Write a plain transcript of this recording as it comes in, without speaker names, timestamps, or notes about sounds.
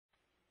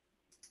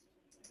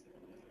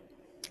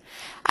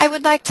I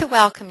would like to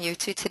welcome you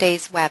to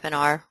today's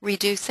webinar,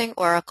 Reducing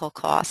Oracle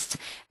Costs.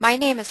 My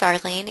name is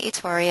Arlene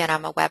Itori, and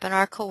I'm a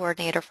webinar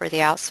coordinator for the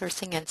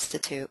Outsourcing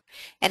Institute,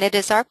 and it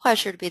is our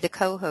pleasure to be the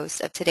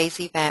co-host of today's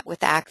event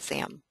with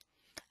Acxiom.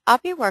 I'll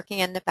be working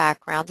in the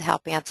background to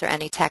help answer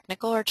any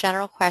technical or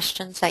general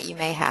questions that you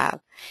may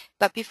have.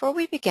 But before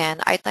we begin,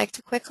 I'd like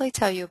to quickly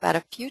tell you about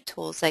a few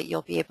tools that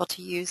you'll be able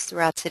to use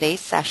throughout today's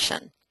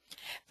session.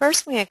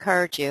 First, we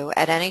encourage you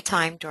at any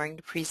time during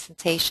the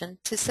presentation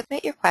to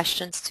submit your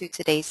questions to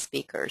today's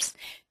speakers.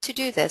 To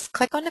do this,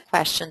 click on the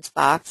questions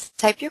box,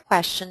 type your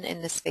question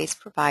in the space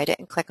provided,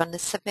 and click on the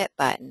Submit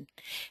button.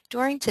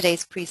 During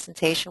today's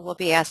presentation, we'll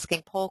be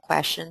asking poll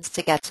questions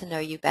to get to know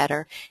you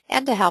better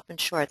and to help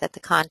ensure that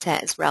the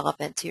content is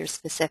relevant to your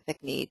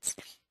specific needs.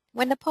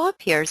 When the poll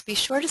appears, be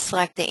sure to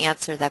select the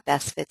answer that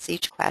best fits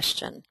each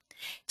question.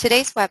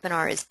 Today's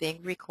webinar is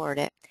being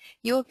recorded.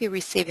 You will be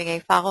receiving a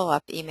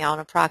follow-up email in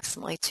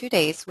approximately 2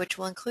 days, which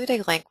will include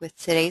a link with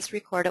today's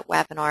recorded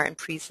webinar and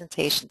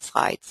presentation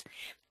slides.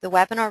 The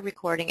webinar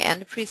recording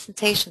and the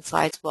presentation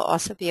slides will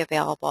also be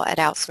available at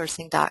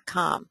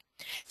outsourcing.com.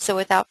 So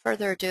without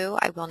further ado,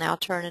 I will now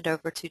turn it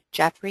over to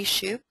Jeffrey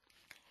Shoup,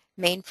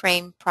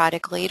 Mainframe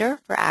Product Leader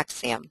for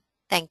Acxiom.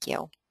 Thank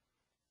you.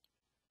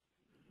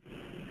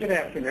 Good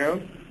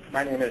afternoon.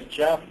 My name is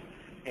Jeff,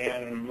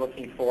 and I'm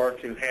looking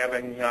forward to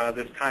having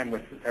this time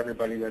with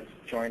everybody that's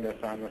joined us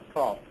on this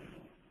call.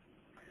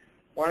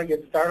 I want to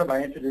get started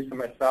by introducing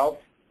myself.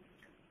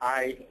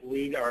 I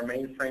lead our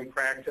mainframe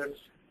practice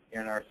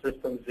in our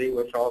System Z,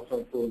 which also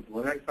includes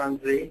Linux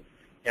on Z.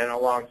 And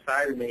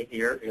alongside of me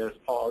here is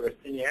Paul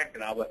Augustiniak,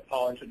 and I'll let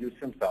Paul introduce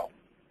himself.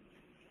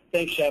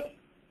 Thanks, Jeff.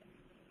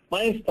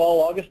 My name is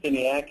Paul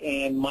Augustiniak,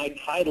 and my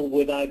title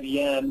with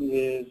IBM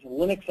is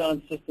Linux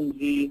on System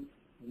Z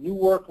New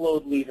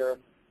Workload Leader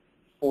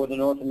for the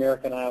North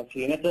American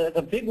IoT. And it's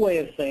a big way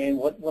of saying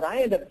what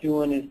I end up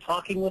doing is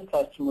talking with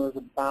customers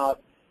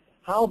about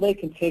how they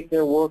can take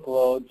their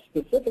workloads,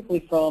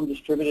 specifically from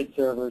distributed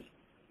servers,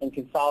 and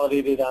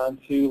consolidate it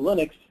onto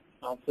Linux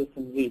on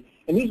System Z.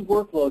 And these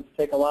workloads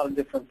take a lot of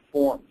different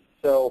forms.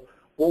 So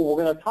what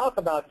we're going to talk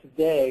about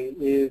today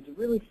is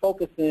really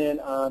focus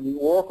in on the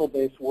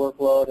Oracle-based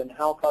workload and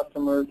how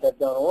customers have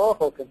done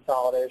Oracle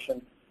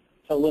consolidation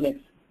to Linux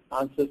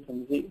on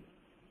System Z.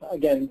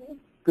 Again,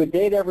 good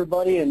day to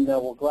everybody, and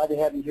we're glad to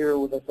have you here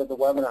with us at the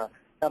webinar.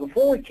 Now,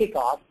 before we kick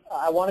off,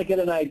 I want to get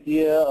an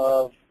idea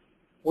of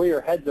where your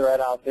heads are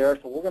at out there.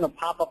 So we're going to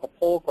pop up a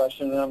poll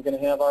question, and I'm going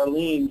to have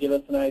Arlene give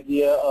us an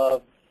idea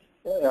of,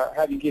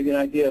 have you give you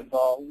an idea of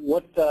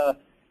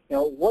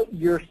what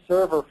your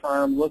server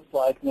farm looks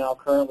like now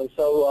currently.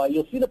 So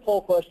you'll see the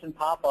poll question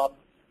pop up.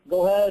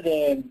 Go ahead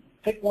and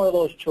pick one of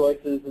those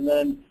choices, and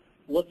then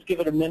let's give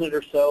it a minute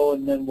or so,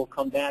 and then we'll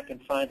come back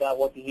and find out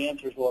what the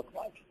answers look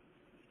like.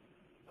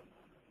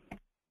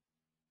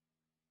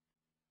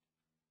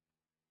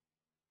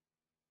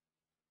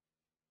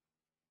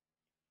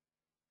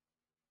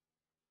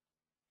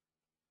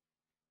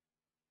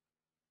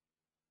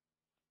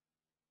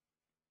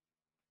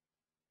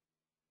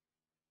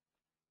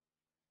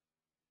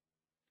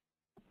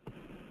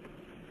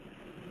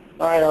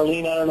 All right,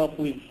 Arlene, I don't know if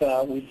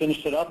we've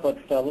finished it up, but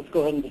let's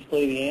go ahead and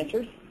display the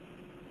answers.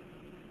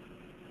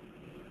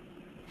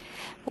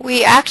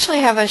 We actually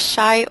have a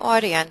shy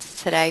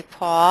audience today,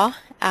 Paul.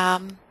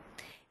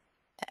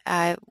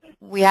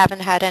 We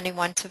haven't had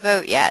anyone to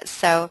vote yet,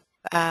 so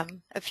a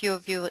few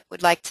of you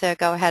would like to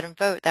go ahead and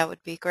vote. That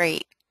would be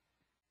great.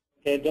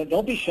 Okay,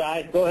 don't be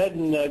shy. Go ahead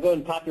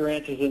and pop your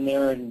answers in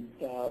there, and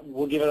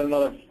we'll give it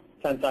another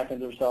 10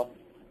 seconds or so.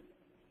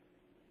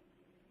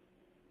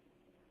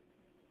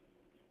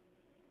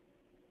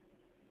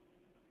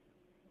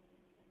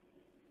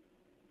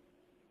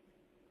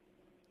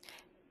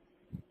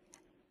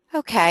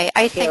 Okay,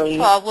 I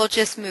think, Paul, we'll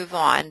just move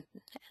on.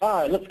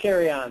 All right, let's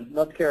carry on.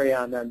 Let's carry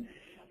on then.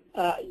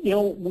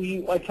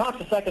 I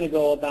talked a second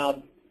ago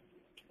about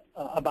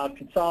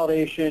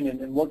consolidation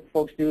and what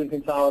folks do in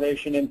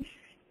consolidation, and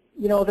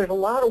there's a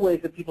lot of ways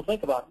that people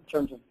think about in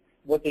terms of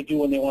what they do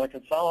when they want to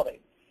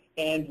consolidate.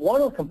 And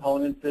one of the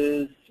components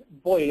is,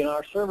 boy,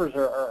 our servers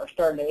are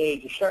starting to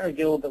age. They're starting to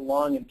get a little bit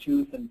long in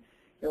tooth, and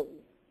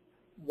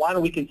why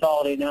don't we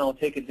consolidate now and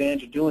take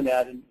advantage of doing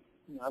that? And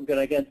I'm going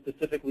to, again,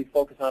 specifically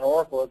focus on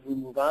Oracle as we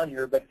move on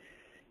here, but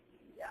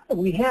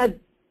we had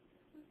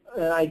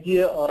an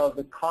idea of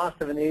the cost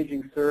of an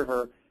aging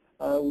server.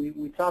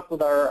 We talked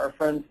with our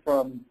friends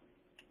from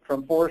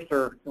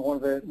Forrester, one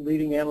of the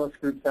leading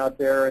analyst groups out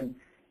there,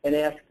 and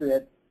asked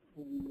that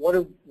what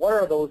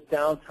are those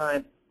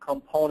downtime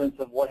components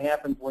of what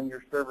happens when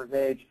your servers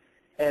age,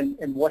 and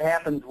what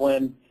happens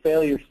when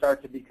failures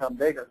start to become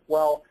bigger.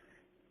 Well,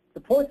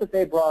 the points that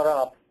they brought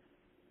up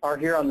are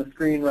here on the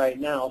screen right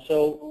now.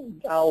 So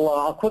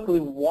I'll quickly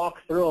walk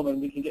through them, and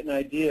we can get an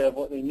idea of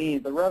what they mean.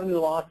 But revenue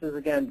losses,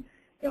 again,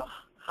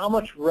 how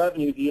much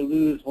revenue do you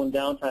lose when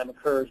downtime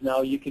occurs?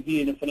 Now, you could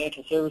be in the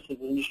financial services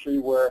industry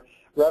where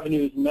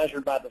revenue is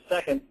measured by the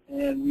second,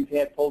 and we've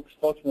had folks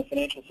in the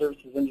financial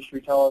services industry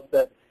tell us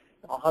that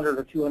 $100,000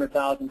 or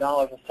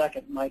 $200,000 a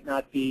second might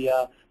not be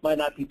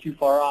too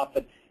far off.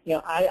 But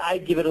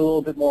I give it a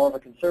little bit more of a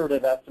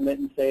conservative estimate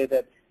and say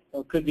that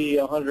it could be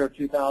 100 or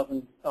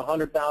 2,000,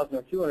 100,000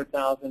 or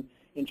 200,000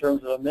 in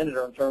terms of a minute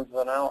or in terms of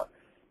an hour.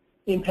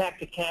 Impact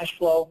to cash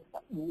flow,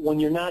 when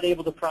you're not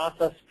able to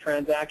process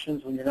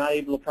transactions, when you're not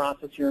able to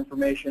process your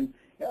information,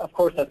 of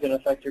course that's going to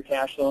affect your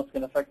cash flow. It's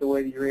going to affect the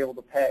way that you're able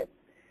to pay.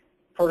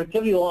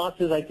 Productivity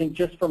losses, I think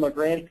just from a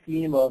grand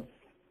scheme of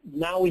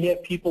now we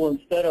have people,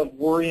 instead of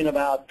worrying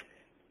about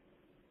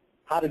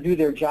how to do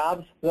their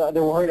jobs,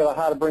 they're worried about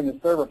how to bring the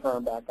server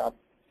farm back up.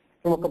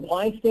 From a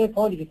compliance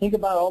standpoint, if you think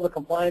about all the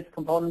compliance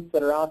components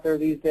that are out there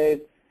these days,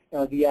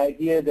 the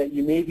idea that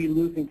you may be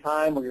losing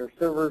time or your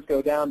servers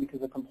go down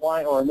because of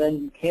compliance, or then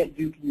you can't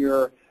do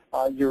your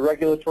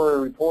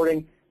regulatory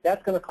reporting,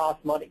 that's going to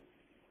cost money.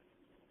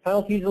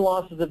 Penalties and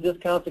losses of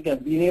discounts, again,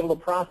 being able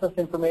to process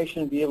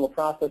information, be able to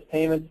process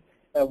payments.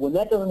 When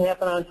that doesn't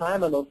happen on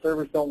time and those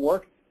servers don't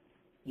work,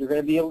 you're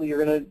going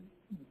to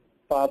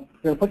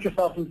put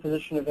yourself in the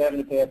position of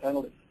having to pay a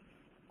penalty.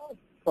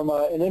 From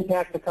an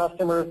impact to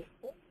customers,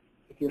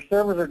 if your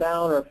servers are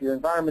down or if your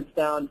environment's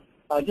down,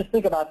 just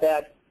think about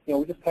that.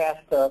 We just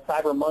passed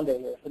Cyber Monday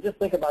here, so just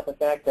think about the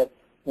fact that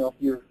if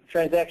your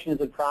transaction is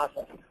in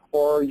process,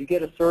 or you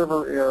get a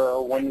server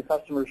error when your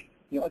customers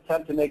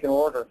attempt to make an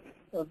order,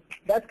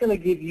 that's going to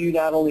give you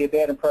not only a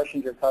bad impression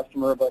to your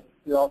customer, but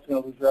you're also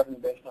going to lose revenue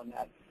based on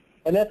that,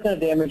 and that's going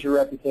to damage your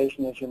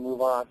reputation as you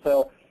move on.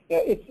 So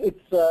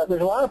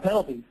there's a lot of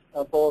penalties,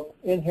 both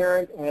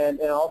inherent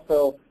and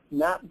also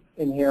not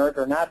inherent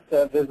or not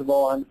visible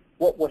on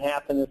what would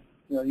happen if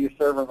your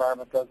server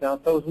environment goes down.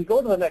 So as we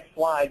go to the next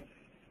slide,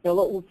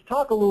 let's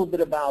talk a little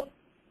bit about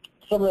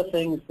some of the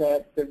things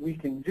that we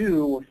can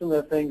do, or some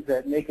of the things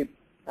that make it,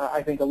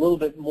 I think, a little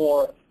bit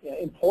more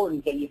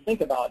important than you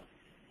think about.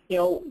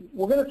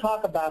 We're going to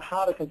talk about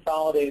how to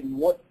consolidate and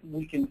what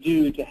we can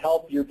do to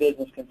help your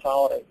business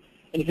consolidate.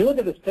 And if you look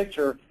at this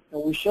picture,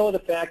 we show the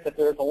fact that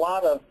there's a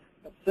lot of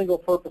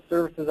single-purpose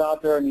services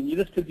out there. I mean,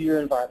 this could be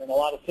your environment, a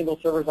lot of single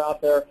servers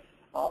out there.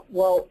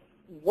 Well,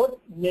 what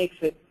makes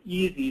it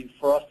easy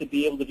for us to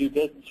be able to do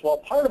business? Well,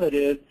 part of it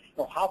is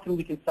how can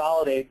we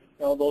consolidate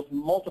those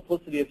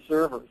multiplicity of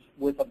servers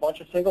with a bunch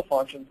of single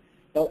functions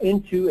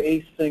into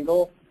a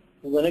single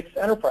Linux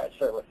enterprise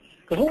server.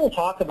 Because what we'll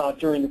talk about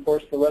during the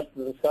course of the rest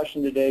of the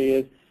discussion today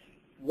is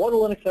what a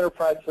Linux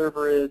enterprise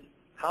server is,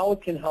 how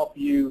it can help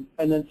you,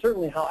 and then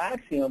certainly how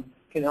Acxiom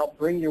can help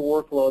bring your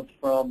workloads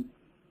from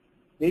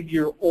maybe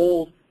your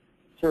old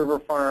server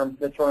farm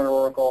that's run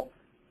Oracle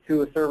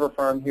to a server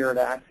farm here at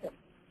Acxiom.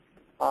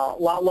 A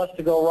lot less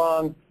to go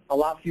wrong, a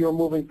lot fewer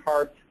moving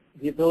parts,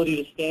 the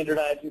ability to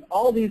standardize.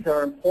 All these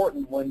are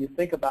important when you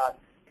think about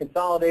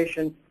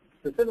consolidation,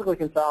 specifically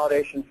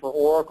consolidation for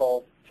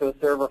Oracle to a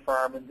server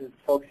farm and to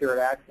folks here at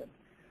Acxiom.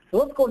 So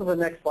let's go to the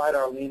next slide,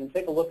 Arlene, and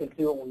take a look and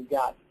see what we've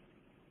got.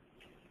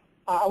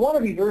 I want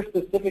to be very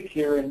specific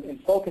here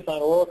and focus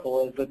on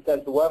Oracle as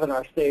the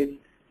webinar states,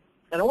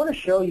 and I want to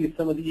show you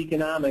some of the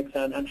economics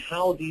on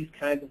how these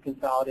kinds of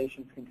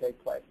consolidations can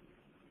take place.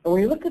 And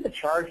when you look at the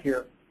chart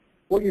here,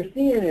 what you're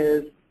seeing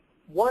is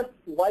what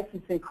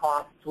licensing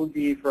costs would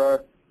be for a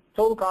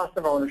total cost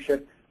of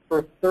ownership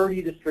for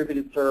 30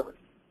 distributed servers.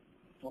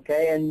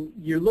 Okay, and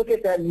you look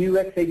at that new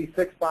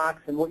x86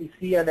 box, and what you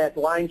see on that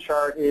line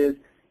chart is,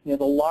 the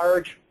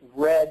large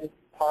red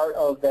part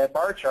of that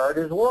bar chart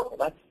is Oracle.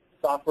 That's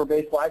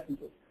software-based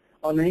licenses.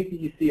 Underneath it,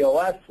 you see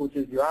OS, which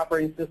is your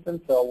operating system.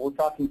 So we're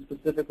talking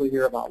specifically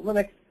here about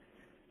Linux.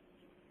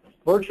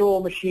 Virtual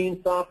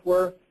machine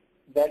software,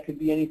 that could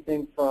be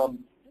anything from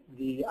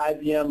the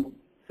IBM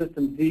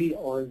System Z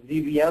or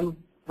ZVM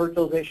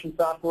virtualization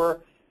software.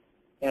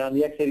 And on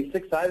the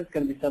x86 side, it's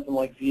going to be something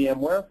like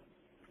VMware.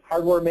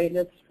 Hardware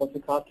maintenance, what's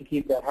it cost to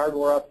keep that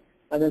hardware up,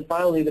 and then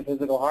finally the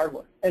physical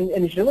hardware. And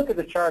as you look at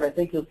the chart, I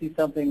think you'll see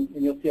something,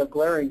 and you'll see a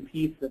glaring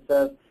piece that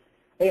says,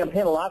 hey, I'm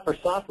paying a lot for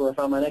software if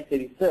I'm on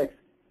x86,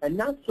 and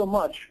not so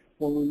much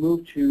when we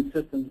move to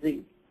System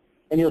Z.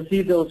 And you'll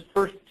see those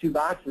first two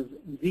boxes,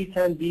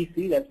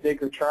 Z10BC, that's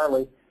Baker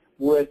Charlie,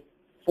 with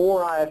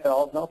 4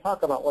 IFLs, and I'll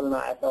talk about what an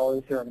IFL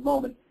is here in a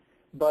moment.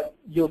 But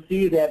you'll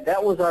see that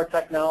that was our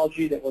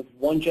technology that was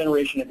one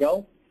generation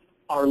ago.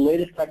 Our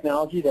latest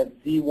technology,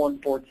 that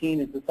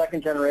Z114, is the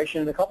second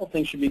generation, and a couple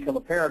things should become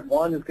apparent.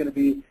 One is going to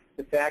be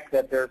the fact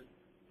that there's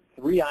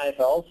 3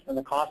 IFLs, and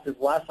the cost is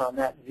less on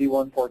that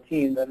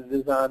Z114 than it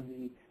is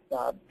on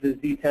the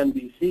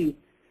Z10BC.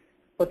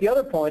 But the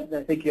other point, and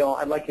I think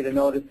I'd like you to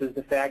notice, is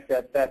the fact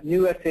that that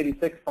new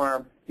x86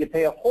 farm, you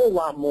pay a whole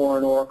lot more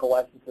in Oracle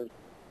licenses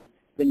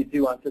than you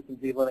do on System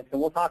Z Linux, and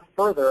we'll talk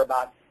further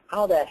about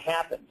how that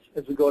happens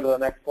as we go to the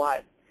next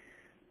slide.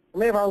 We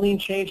may have Arlene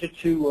change it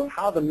to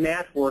how the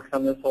math works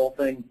on this whole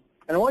thing.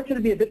 And I want you to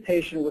be a bit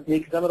patient with me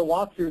because I'm going to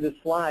walk through this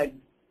slide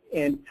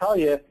and tell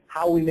you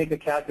how we make a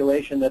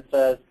calculation that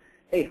says,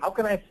 hey, how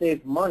can I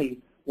save money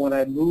when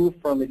I move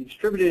from a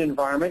distributed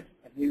environment,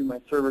 and maybe my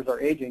servers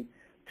are aging,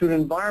 to an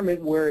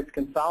environment where it's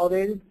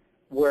consolidated,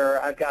 where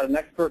I've got an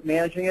expert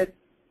managing it,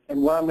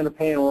 and what I'm going to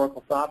pay in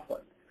Oracle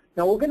software.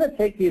 Now, we're going to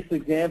take this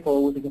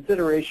example with the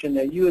consideration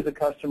that you as a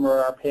customer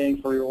are paying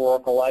for your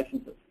Oracle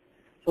licenses.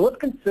 So let's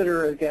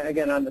consider,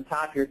 again on the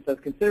top here, it says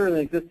consider an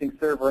existing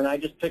server, and I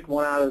just picked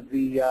one out of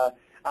the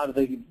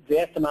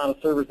vast amount of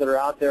servers that are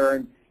out there,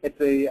 and it's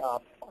a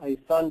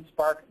Sun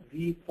Spark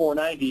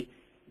V490.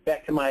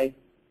 Back to my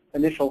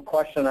initial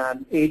question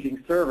on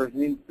aging servers. I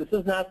mean, this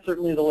is not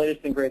certainly the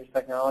latest and greatest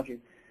technology,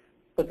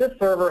 but this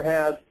server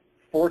has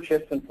 4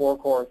 chips and 4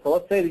 cores. So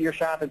let's say that your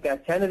shop has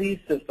got 10 of these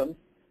systems.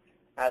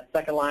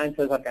 Second line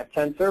says I've got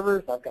 10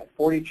 servers, I've got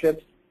 40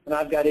 chips, and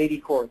I've got 80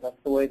 cores. That's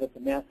the way that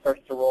the math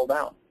starts to roll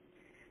down.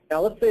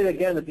 Now let's say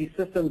again that these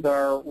systems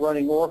are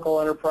running Oracle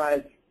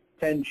Enterprise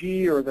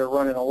 10G or they're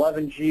running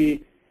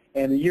 11G,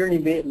 and the yearly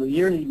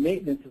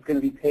maintenance is going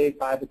to be paid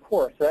by the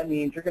core. So that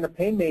means you're going to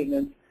pay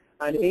maintenance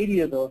on 80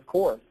 of those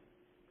cores.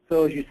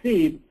 So as you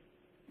see,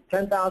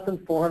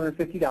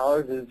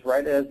 $10,450 is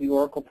right as the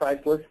Oracle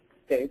price list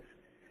states.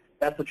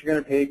 That's what you're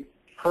going to pay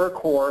per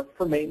core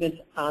for maintenance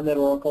on those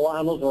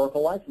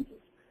Oracle licenses.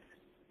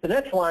 The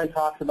next line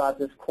talks about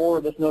this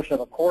notion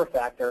of a core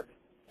factor,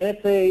 and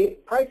it's a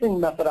pricing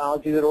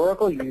methodology that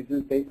Oracle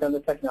uses based on the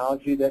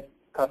technology that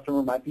the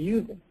customer might be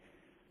using.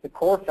 The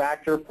core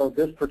factor for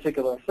this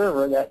particular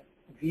server, that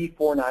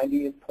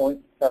V490, is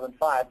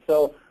 0.75.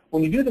 So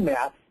when you do the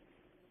math,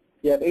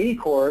 you have 80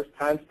 cores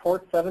times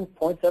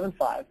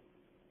 0.75,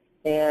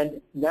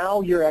 and now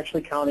you're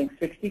actually counting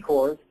 60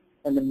 cores,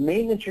 and the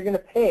maintenance you're going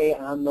to pay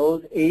on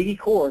those 80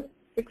 cores,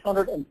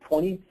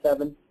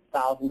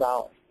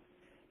 $627,000.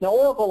 Now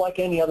Oracle, like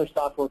any other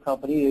software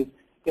company, is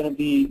going to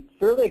be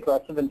fairly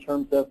aggressive in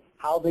terms of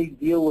how they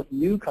deal with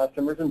new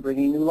customers and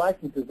bringing new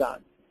licenses on.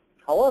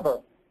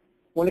 However,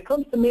 when it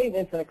comes to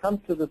maintenance and it comes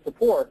to the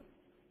support,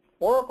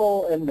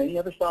 Oracle and many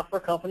other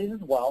software companies as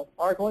well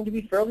are going to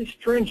be fairly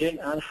stringent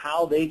on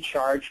how they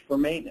charge for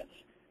maintenance,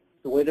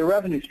 the way their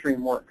revenue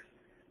stream works.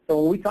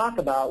 So when we talk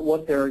about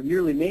what their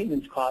yearly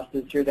maintenance cost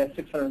is here, that's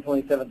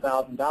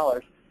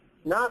 $627,000,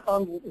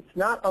 it's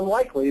not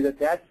unlikely that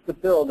that's the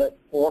bill that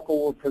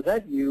Oracle will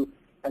present you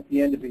at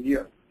the end of the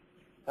year.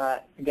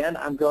 Again,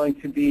 I'm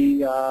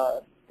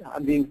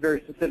being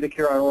very specific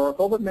here on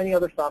Oracle, but many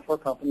other software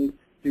companies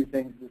do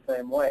things the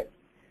same way.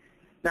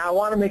 Now, I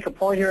want to make a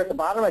point here at the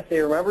bottom. I say,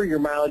 remember, your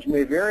mileage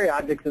may vary.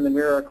 Objects in the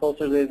mirror are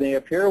closer than they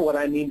appear. What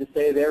I mean to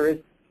say there is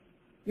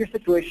your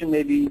situation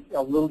may be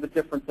a little bit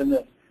different than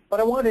this, but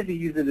I wanted to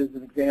use it as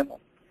an example.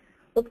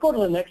 Let's go to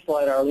the next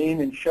slide, Arlene,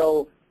 and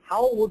show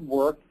how it would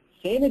work,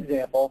 same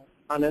example,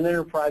 on an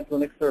enterprise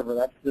Linux server.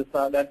 That's this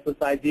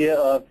idea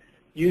of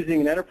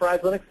using an enterprise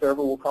Linux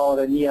server, we'll call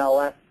it an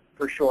ELS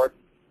for short,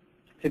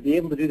 to be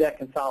able to do that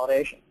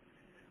consolidation.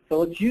 So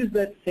let's use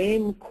that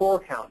same core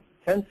count,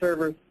 10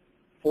 servers,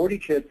 40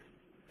 chips,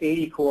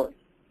 80 cores.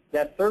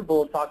 That third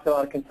bullet talks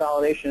about a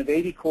consolidation of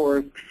 80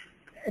 cores.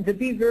 And to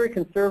be very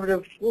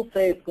conservative, we'll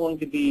say it's going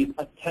to be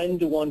a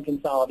 10-to-1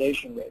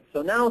 consolidation rate.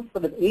 So now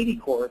instead of 80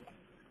 cores,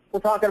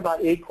 we're talking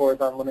about 8 cores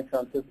on Linux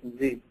on System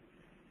Z.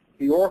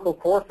 The Oracle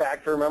core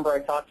factor, remember I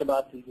talked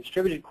about the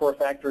distributed core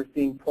factor as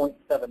being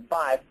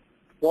 0.75.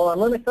 Well, on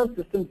Linux on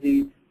System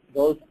Z,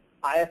 those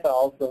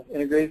IFLs, those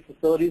integrated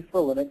facilities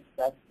for Linux,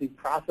 that's the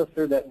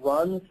processor that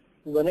runs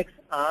Linux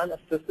on a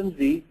System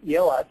Z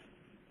ELS.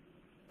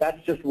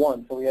 That's just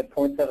 1. So we had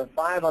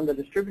 0.75 on the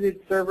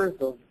distributed servers,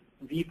 those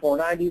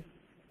V490s,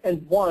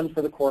 and 1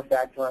 for the core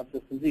factor on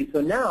System Z.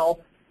 So now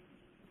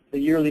the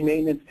yearly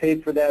maintenance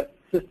paid for that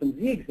System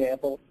Z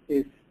example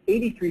is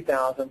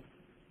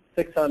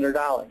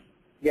 $83,600.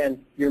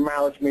 Again, your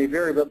mileage may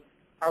vary, but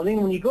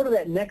Arlene, when you go to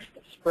that next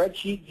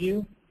spreadsheet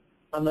view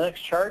on the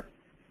next chart,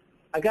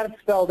 I got it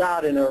spelled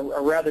out in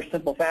a rather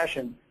simple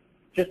fashion,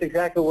 just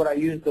exactly what I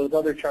used those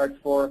other charts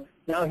for.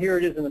 Now here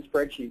it is in the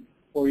spreadsheet,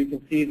 where you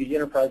can see the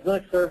enterprise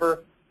Linux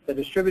server, the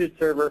distributed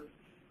server,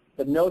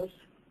 the notes,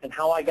 and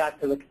how I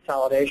got to the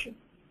consolidation.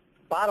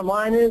 Bottom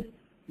line is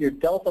your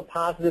delta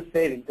positive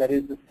savings. That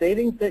is the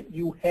savings that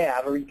you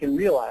have or you can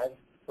realize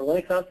for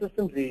Linux on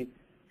System Z,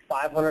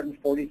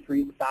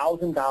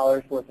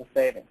 $543,000 worth of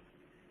savings.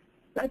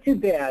 Not too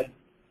bad,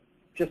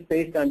 just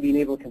based on being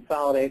able to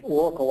consolidate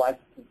Oracle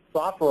licenses,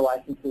 software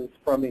licenses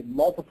from a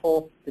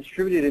multiple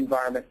distributed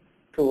environment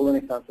to a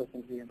Linux on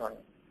System Z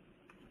environment.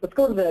 Let's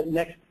go to the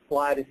next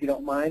slide, if you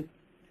don't mind.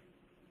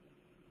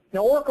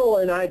 Now, Oracle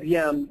and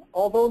IBM,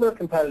 although they're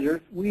competitors,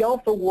 we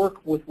also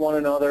work with one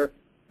another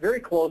very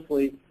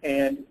closely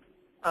and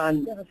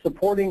on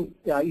supporting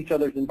each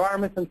other's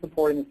environments and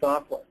supporting the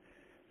software.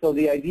 So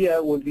the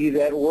idea would be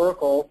that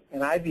Oracle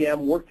and IBM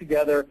work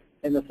together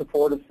in the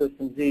support of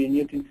System Z. And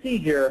you can see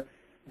here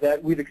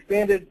that we've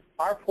expanded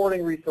our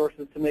porting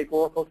resources to make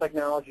Oracle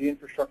technology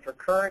infrastructure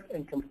current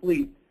and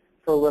complete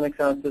for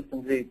Linux on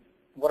System Z.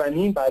 What I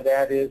mean by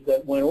that is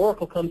that when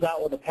Oracle comes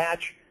out with a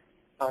patch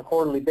on a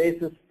quarterly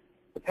basis,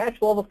 the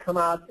patch levels come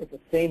out at the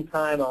same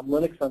time on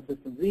Linux on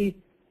System Z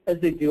as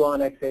they do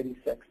on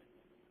x86.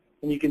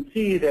 And you can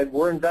see that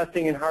we're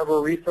investing in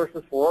hardware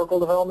resources for Oracle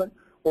development.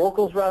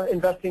 Oracle's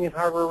investing in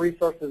hardware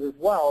resources as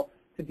well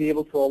to be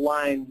able to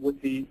align with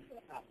the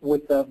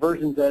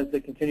versions as they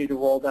continue to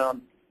roll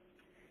down.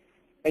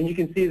 And you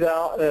can see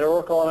that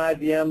Oracle and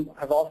IBM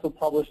have also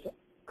published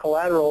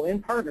collateral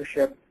in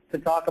partnership to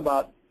talk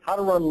about how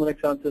to run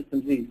Linux on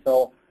System Z.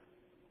 So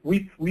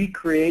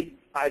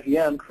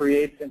IBM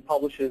creates and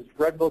publishes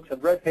red books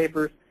and red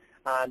papers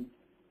on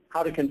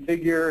how to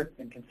configure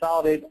and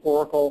consolidate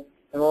Oracle,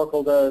 and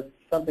Oracle does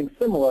something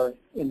similar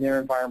in their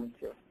environment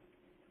too.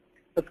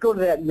 Let's go to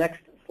that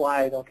next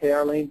slide, okay,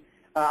 Arlene?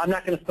 I'm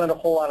not going to spend a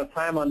whole lot of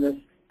time on this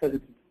because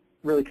it's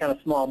really kind of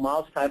small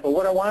mouse type, but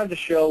what I wanted to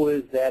show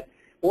is that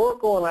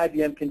Oracle and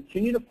IBM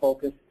continue to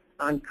focus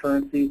on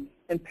currency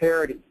and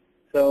parity.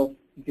 So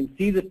you can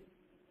see the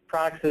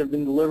products that have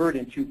been delivered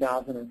in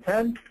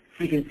 2010.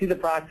 You can see the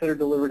products that are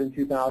delivered in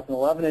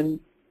 2011, and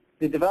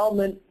the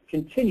development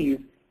continues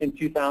in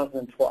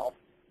 2012.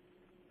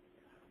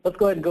 Let's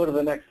go ahead and go to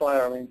the next slide,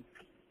 Arlene.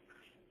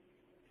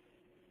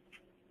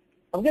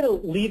 I'm going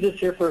to leave this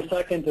here for a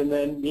second and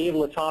then be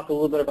able to talk a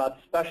little bit about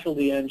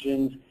specialty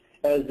engines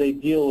as they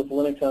deal with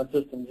Linux on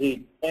System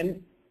Z.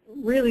 And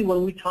really,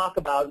 when we talk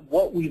about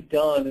what we've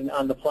done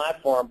on the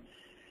platform,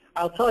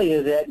 I'll tell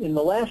you that in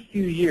the last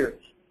few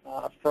years,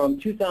 from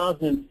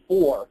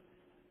 2004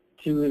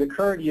 to the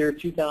current year,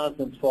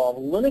 2012,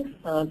 Linux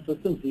on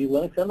System Z,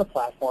 Linux on the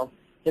platform,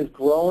 has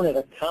grown at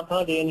a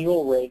compound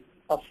annual rate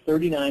of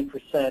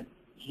 39%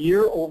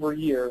 year over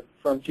year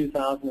from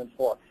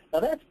 2004. Now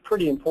that's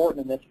pretty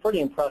important and that's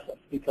pretty impressive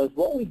because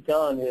what we've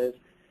done is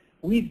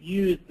we've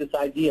used this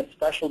idea of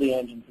specialty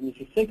engines. And if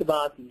you think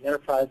about the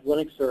enterprise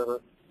Linux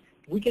server,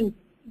 we can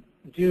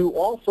do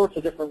all sorts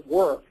of different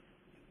work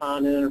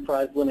on an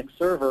enterprise Linux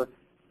server.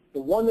 The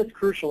one that's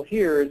crucial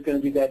here is going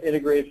to be that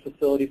integrated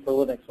facility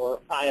for Linux, or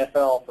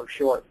IFL for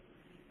short.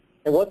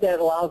 And what that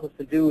allows us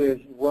to do is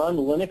run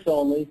Linux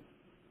only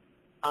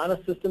on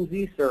a System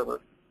Z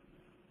server.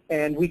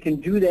 And we can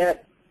do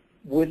that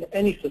with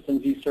any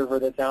System Z server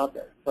that's out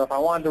there. So if I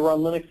wanted to run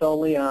Linux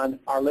only on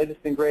our latest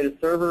and greatest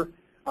server,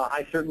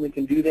 I certainly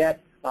can do that.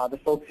 The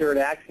folks here at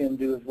Acxiom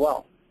do as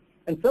well.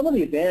 And some of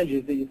the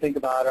advantages that you think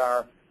about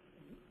are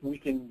we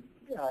can,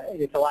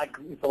 it's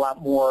a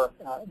lot more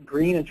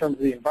green in terms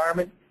of the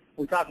environment.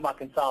 We talk about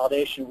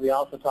consolidation. We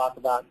also talk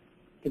about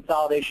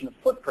consolidation of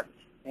footprints.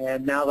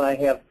 And now that I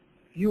have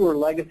fewer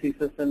legacy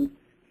systems,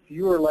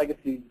 fewer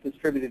legacy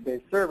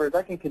distributed-based servers,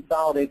 I can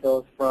consolidate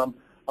those from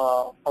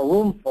a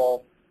room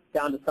full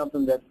down to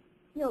something that's,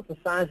 the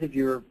size of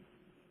your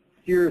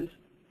Sears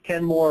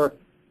Kenmore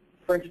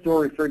French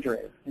door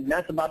refrigerator. And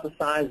that's about the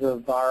size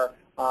of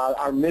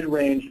our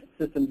mid-range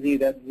System Z,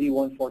 that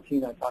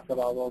Z114 I talked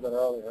about a little bit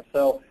earlier.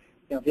 So,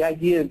 the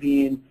idea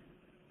being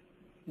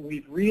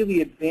we've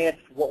really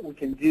advanced what we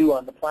can do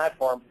on the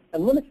platform,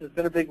 and Linux has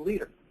been a big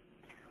leader.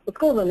 Let's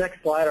go to the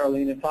next slide,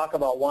 Arlene, and talk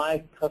about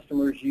why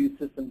customers use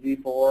System Z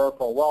for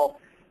Oracle. Well,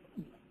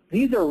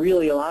 these are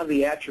really a lot of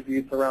the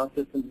attributes around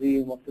System Z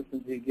and what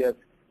System Z gives.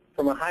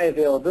 From a high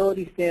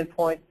availability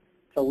standpoint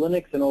to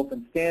Linux and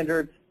open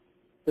standards,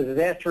 the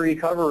disaster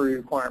recovery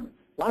requirements.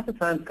 Lots of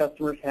times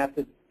customers have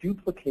to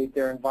duplicate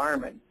their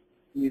environment.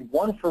 You need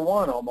one for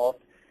one almost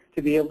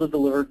to be able to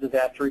deliver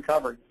disaster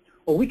recovery.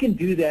 Well, we can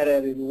do that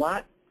at a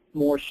lot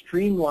more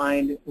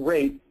streamlined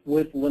rate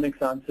with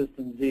Linux on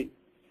System Z. In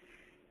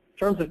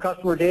terms of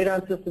customer data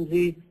on System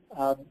Z,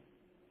 now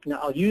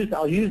I'll use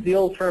the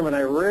old term, and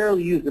I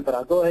rarely use it, but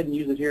I'll go ahead and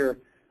use it here.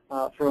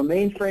 From a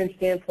mainframe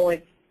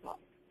standpoint,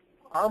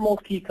 our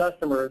most key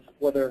customers,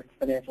 whether it's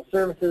financial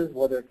services,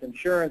 whether it's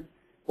insurance,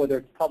 whether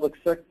it's public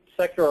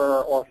sector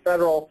or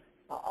federal,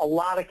 a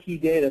lot of key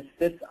data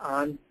sits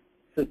on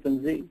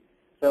System Z.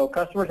 So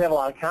customers have a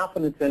lot of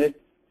confidence in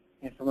it,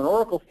 and from an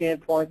Oracle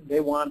standpoint, they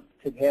want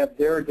to have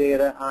their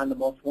data on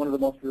one of the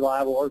most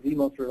reliable or the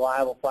most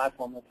reliable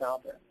platform that's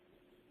out there.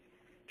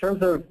 In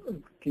terms of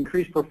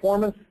increased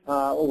performance,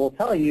 what we'll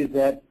tell you is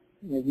that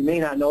you may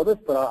not know this,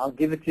 but I'll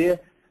give it to you.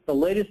 The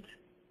latest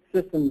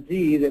System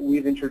Z that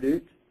we've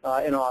introduced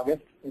in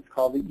August, it's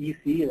called the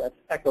EC, that's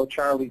Echo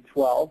Charlie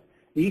 12.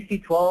 The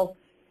EC12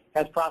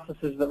 has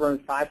processors that run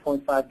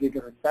 5.5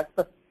 gigahertz. That's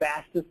the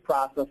fastest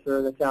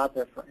processor that's out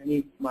there for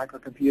any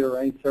microcomputer or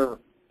any server.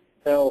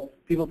 So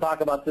people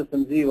talk about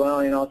System Z, well,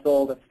 it's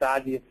old, it's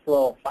stodgy, it's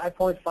slow.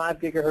 5.5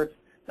 gigahertz,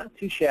 not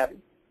too shabby.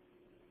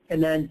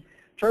 And then in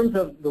terms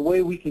of the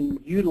way we can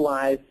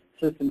utilize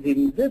System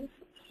Z, this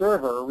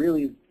server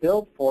really is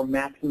built for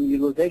maximum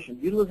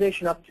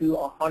utilization up to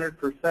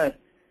 100%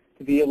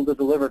 to be able to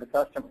deliver to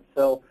customers.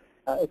 So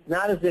it's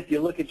not as if you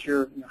look at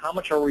how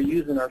much are we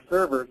using our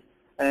servers,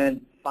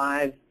 and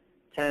 5,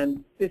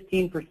 10,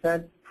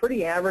 15%,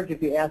 pretty average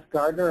if you ask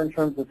Gardner in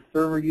terms of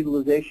server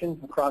utilization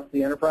across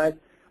the enterprise.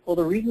 Well,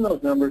 the reason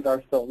those numbers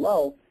are so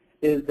low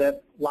is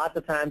that lots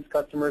of times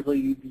customers will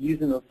be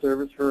using those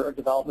servers for a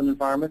development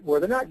environment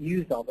where they're not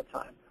used all the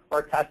time, or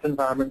a test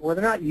environment where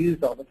they're not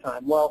used all the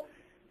time. Well,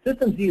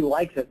 System Z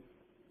likes it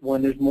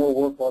when there's more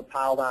workload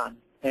piled on,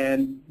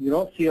 and you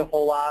don't see a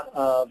whole lot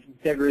of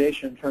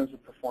degradation in terms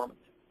of performance.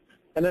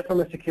 And then from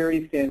a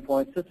security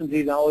standpoint, System Z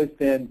has always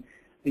been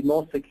the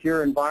most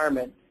secure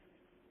environment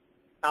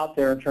out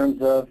there in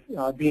terms of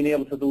being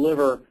able to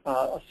deliver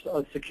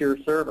a secure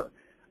server.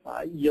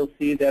 You'll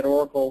see that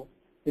Oracle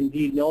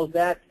indeed knows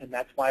that, and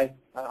that's why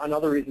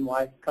another reason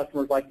why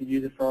customers like to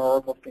use it from an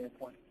Oracle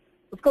standpoint.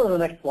 Let's go to the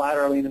next slide,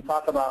 Arlene, and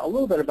talk about a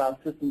little bit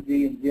about System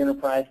Z and the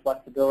enterprise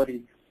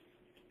flexibility.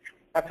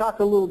 I've talked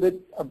a little bit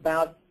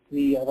about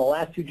the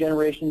last two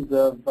generations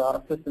of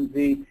System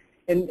Z,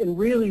 and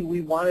really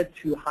we wanted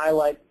to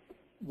highlight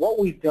what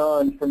we've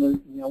done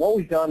from what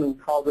we've done, and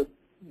we called it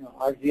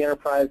our Z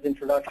Enterprise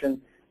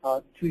introduction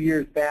 2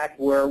 years back,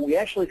 where we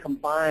actually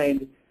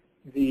combined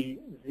the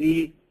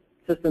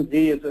System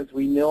Z as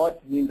we know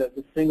it, I mean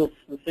the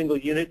single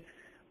unit,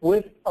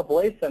 with a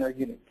Blade Center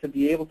unit to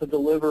be able to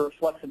deliver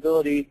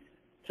flexibility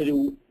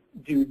to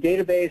do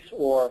database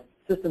or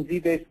System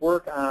Z-based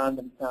work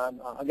on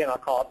again, I'll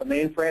call it the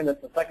mainframe.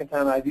 That's the second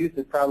time I've used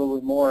it, probably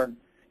more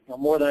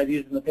than I've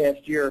used in the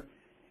past year.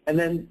 And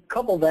then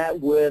couple that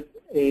with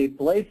a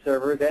Blade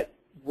server that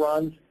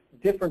runs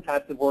different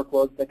types of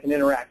workloads that can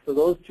interact. So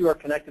those two are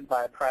connected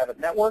by a private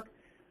network.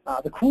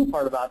 The cool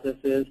part about this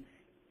is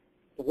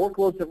the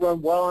workloads that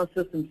run well on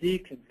System Z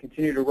can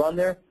continue to run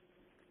there,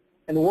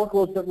 and the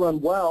workloads that run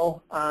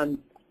well on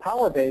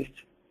power-based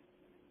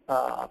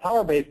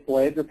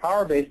blades or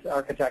power-based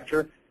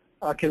architecture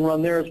can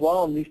run there as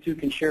well, and these two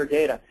can share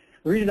data.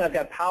 The reason I've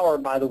got power,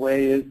 by the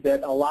way, is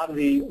that a lot of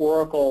the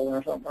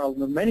Oracle,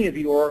 or many of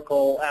the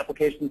Oracle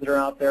applications that are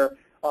out there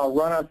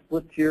run on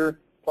split-tier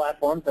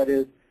platforms. That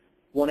is,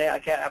 one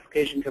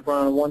application can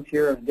run on one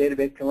tier and the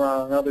database can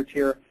run on another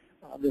tier.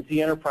 The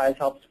Z Enterprise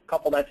helps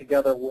couple that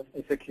together with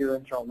a secure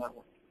internal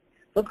network.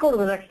 Let's go to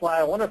the next slide.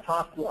 I want to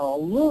talk a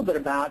little bit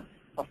about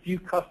a few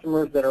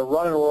customers that are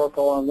running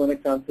Oracle on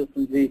Linux on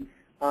System Z.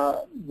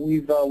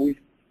 We've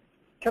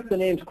kept the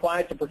names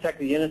quiet to protect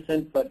the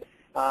innocent, but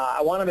I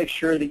want to make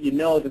sure that you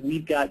know that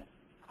we've got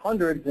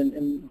hundreds,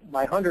 and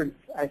by hundreds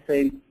I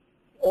say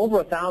over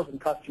 1,000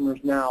 customers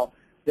now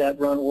that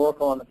run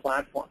Oracle on the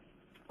platform.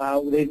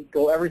 They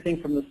go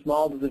everything from the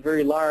small to the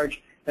very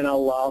large, and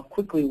I'll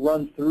quickly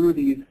run through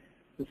the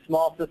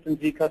small System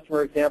Z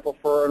customer example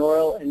for an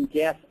oil and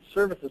gas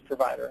services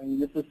provider.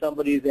 And this is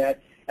somebody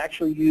that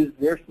actually used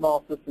their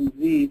small System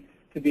Z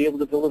to be able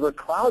to deliver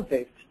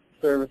cloud-based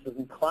services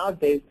and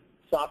cloud-based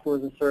software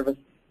as a service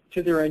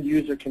to their end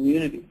user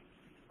community.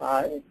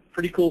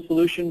 Pretty cool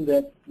solution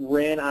that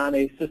ran on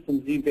a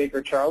System Z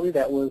Baker Charlie.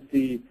 That was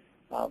the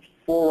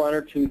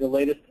forerunner to the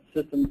latest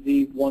System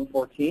Z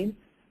 114.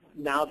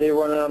 Now they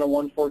run it on a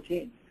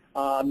 114.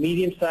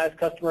 Medium-sized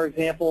customer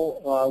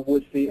example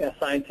was a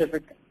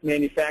scientific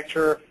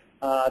manufacturer.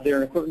 They're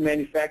an equipment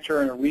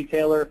manufacturer and a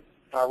retailer.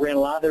 Ran a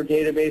lot of their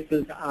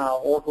databases,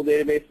 Oracle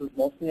databases,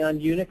 mostly on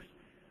Unix,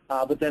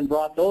 but then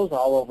brought those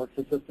all over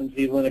to System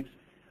Z Linux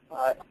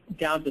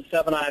down to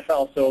 7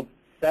 IFL, so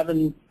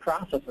 7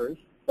 processors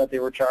that they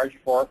were charged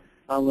for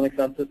on Linux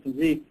on System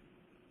Z.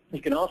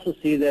 You can also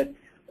see that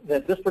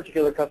this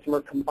particular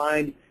customer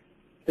combined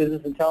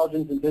business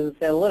intelligence and business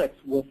analytics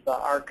with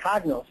our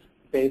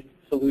Cognos-based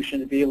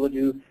solution to be able to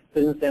do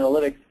business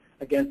analytics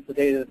against the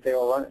data that they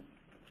were running.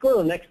 Let's go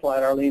to the next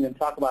slide, Arlene, and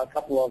talk about a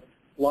couple of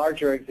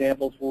larger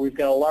examples where we've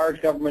got a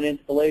large government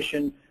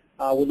installation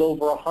with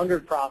over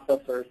 100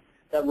 processors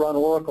that run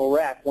Oracle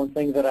RAC. One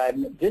thing that I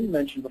didn't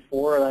mention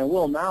before, and I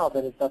will now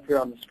that it's up here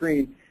on the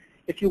screen,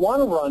 if you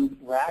want to run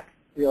RAC,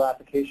 Real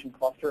Application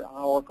Cluster,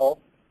 on Oracle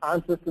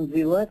on System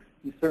Z Linux,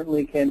 you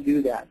certainly can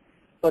do that.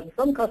 But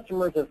some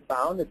customers have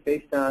found that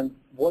based on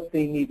what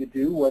they need to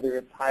do, whether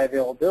it's high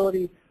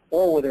availability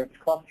or whether it's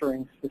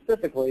clustering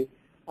specifically,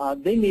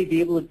 they may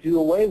be able to do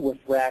away with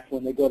RAC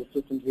when they go to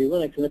System Z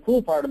Linux. And the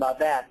cool part about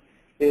that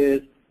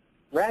is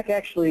RAC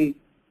actually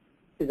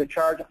is a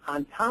charge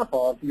on top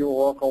of your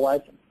Oracle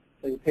license.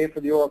 So you pay for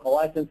the Oracle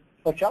license,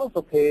 but you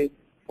also pay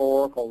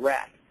for Oracle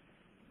RAC.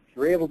 If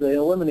you're able to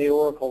eliminate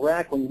Oracle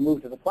RAC when you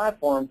move to the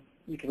platform,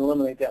 you can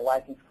eliminate that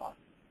license cost.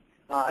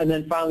 And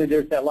then finally,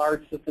 there's that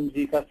large System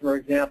Z customer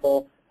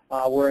example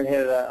where it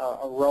had a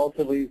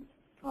relatively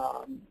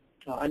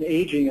an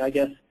aging, I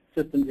guess,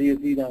 System Z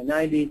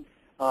Z990,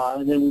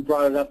 and then we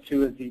brought it up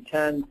to a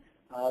Z10.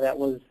 That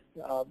was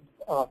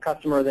a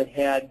customer that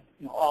had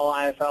all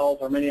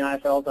IFLs or many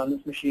IFLs on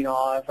this machine,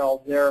 all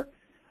IFLs there.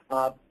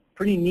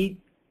 Pretty neat,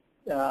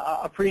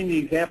 a pretty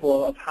neat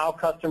example of how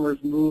customers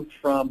moved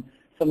from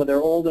some of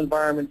their old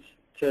environments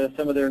to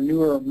some of their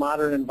newer,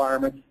 modern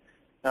environments.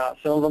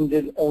 Some of them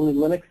did only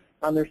Linux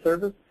on their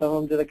service. Some of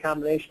them did a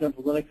combination of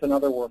Linux and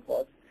other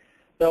workloads.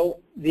 So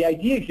the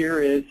idea here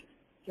is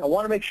I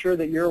want to make sure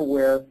that you're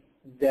aware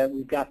that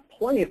we've got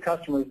plenty of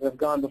customers that have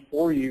gone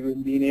before you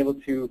in being able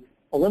to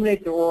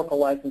eliminate their Oracle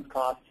license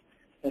costs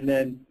and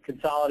then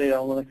consolidate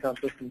on Linux on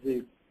System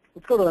Z.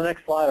 Let's go to the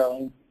next slide,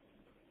 Arlene.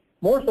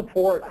 More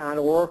support on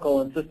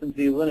Oracle and System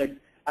Z Linux.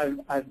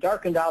 I've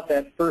darkened out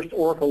that first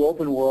Oracle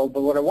Open World,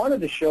 but what I wanted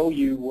to show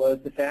you was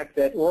the fact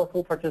that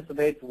Oracle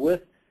participates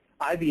with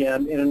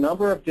IBM in a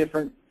number of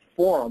different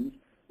forums,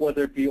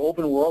 whether it be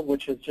Open World,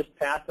 which has just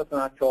passed us in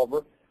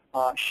October,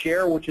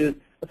 Share, which is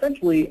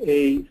essentially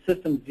a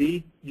System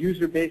Z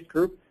user-based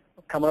group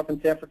coming up in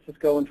San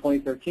Francisco in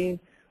 2013,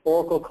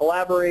 Oracle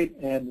Collaborate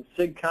and the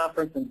SIG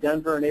conference in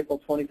Denver in April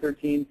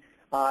 2013.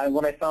 And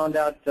what I found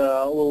out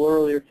a little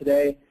earlier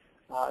today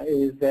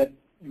is that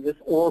this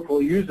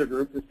Oracle user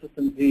group, the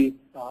System Z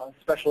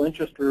special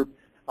interest group,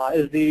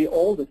 is the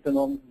oldest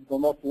and the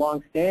most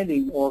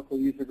long-standing Oracle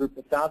user group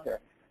that's out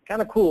there.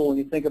 Kind of cool when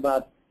you think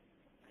about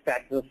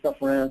fact that the stuff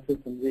ran on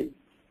System Z.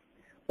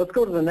 Let's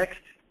go to the next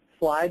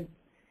slide.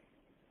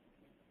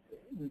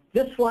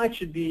 This slide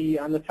should be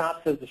on the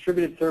top, says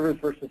distributed servers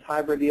versus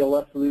hybrid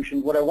ELS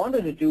solution. What I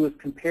wanted to do is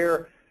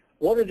compare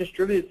what a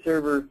distributed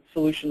server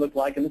solution looked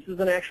like, and this is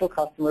an actual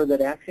customer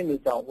that Acxiom has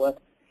dealt with,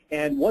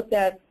 and what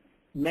that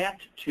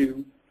mapped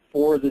to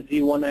for the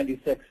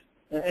Z196.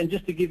 And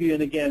just to give you,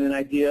 again, an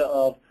idea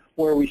of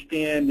where we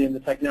stand in the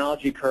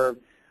technology curve,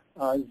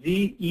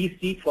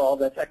 ZEC12,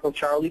 that's Echo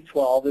Charlie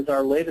 12, is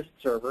our latest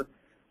server.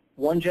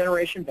 One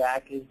generation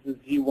back is the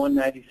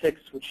Z196,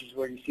 which is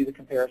where you see the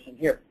comparison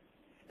here.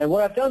 And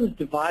what I've done is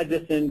divide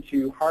this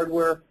into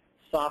hardware,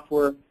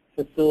 software,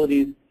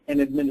 facilities,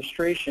 and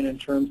administration in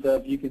terms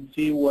of, you can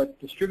see what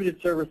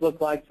distributed servers look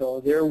like.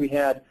 So there we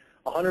had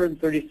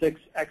 136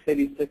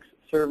 x86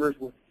 servers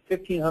with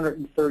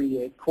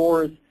 1,538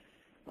 cores.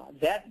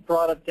 That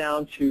brought it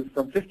down to,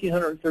 from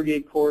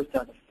 1,538 cores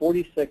down to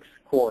 46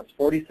 cores,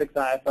 46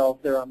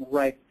 IFLs there on the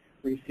right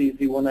where you see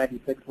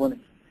Z196 Linux.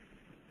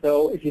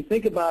 So if you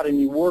think about it and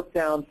you work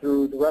down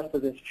through the rest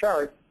of this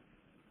chart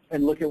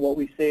and look at what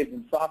we saved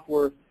in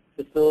software,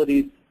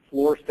 facilities,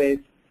 floor space,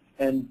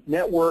 and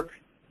network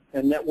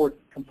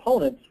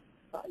components,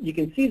 you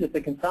can see that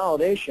the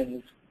consolidation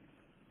is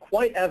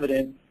quite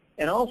evident,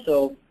 and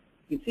also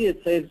you can see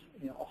it saves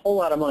a whole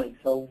lot of money.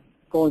 So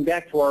going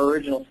back to our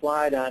original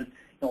slide on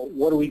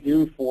what do we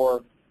do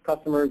for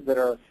customers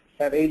that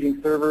have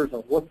aging servers,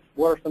 or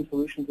what are some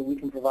solutions that we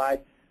can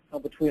provide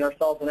between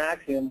ourselves and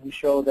Acxiom, we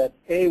show that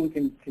A, we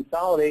can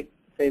consolidate,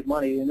 save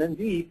money, and then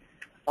B,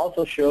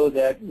 also show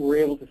that we're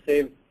able to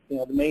save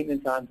the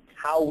maintenance on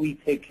how we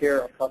take care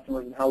of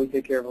customers and how we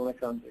take care of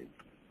Linux on Z.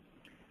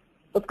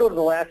 Let's go to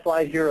the last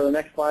slide here, or the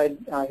next slide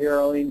here,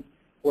 Arlene,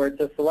 where it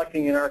says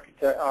selecting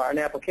an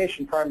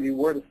application primarily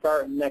where to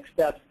start and next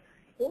steps.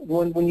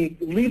 When you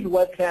leave the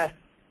webcast,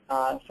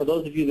 for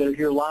those of you that are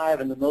here live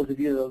and then those of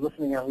you that are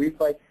listening on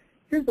replay,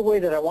 here's the way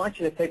that I want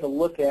you to take a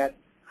look at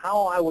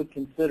how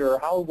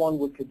one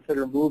would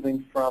consider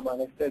moving from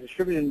a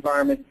distributed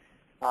environment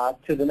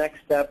to the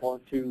next step, or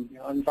to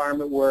an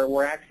environment where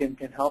Acxiom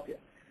can help you,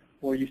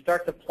 where you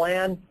start to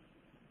plan.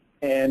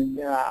 And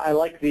I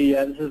like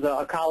this is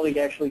a colleague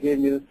actually gave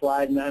me this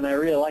slide, and I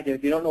really like it.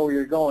 If you don't know where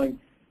you're going,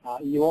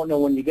 you won't know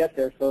when you get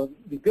there. So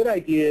the good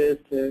idea is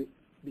to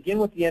begin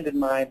with the end in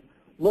mind,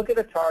 look at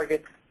a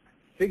target,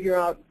 figure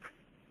out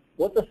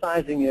what the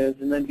sizing is,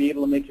 and then be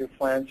able to make your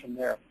plans from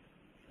there.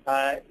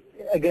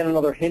 Again,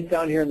 another hint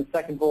down here in the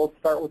second bullet,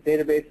 start with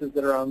databases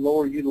that are on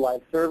lower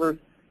utilized servers.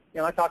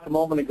 I talked a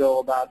moment ago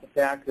about the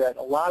fact that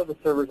a lot of the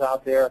servers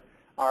out there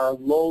are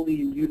lowly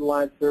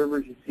utilized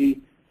servers. You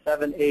see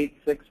 7,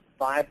 8, 6,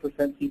 5%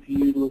 CPU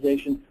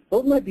utilization.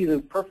 Those might be the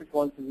perfect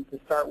ones to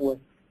start with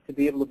to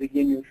be able to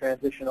begin your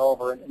transition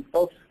over. And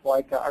folks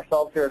like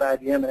ourselves here at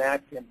IBM and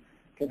Acxiom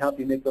can help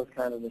you make those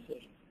kind of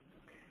decisions.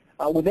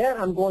 With that,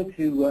 I'm going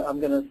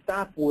to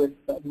stop with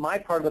my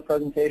part of the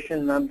presentation,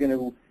 and I'm going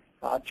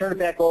to turn it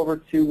back over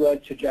to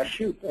Jeff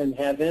Shoup and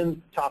have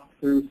him talk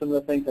through some of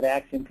the things that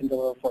Acxiom can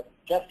deliver for us.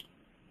 Jeff?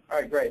 All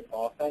right, great,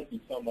 Paul. Thank you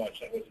so much.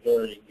 That was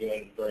very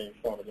good and very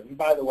informative. And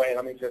by the way,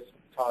 let me just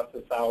toss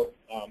this out.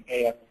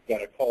 A, I've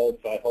got a cold,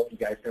 so I hope you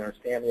guys can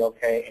understand me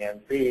okay.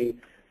 And B,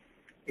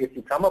 if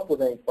you come up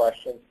with any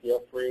questions,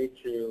 feel free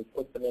to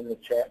put them in the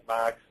chat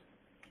box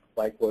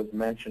like was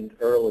mentioned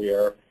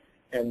earlier.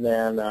 And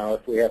then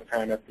if we have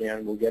time at the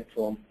end, we'll get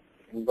to them.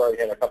 We've already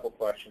had a couple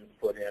questions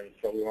put in,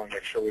 so we want to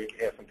make sure we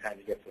have some time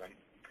to get to them.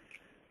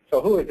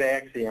 So who is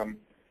Acxiom?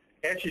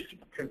 As you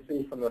can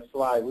see from the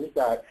slide, we've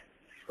got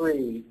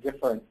 3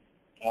 different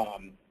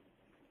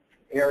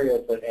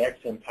areas that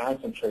Acxiom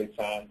concentrates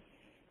on.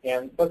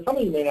 But some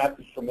of you may not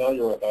be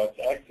familiar with us.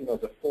 Acxiom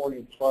has a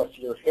 40-plus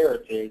year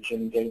heritage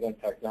in data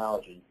and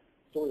technology.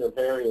 So we are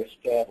very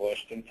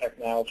established in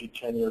technology,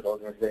 tenured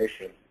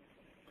organization.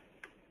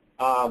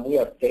 We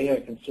have data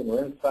and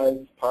consumer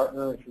insights,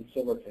 partner and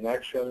consumer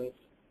connections,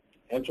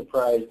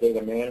 enterprise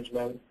data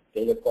management,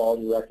 data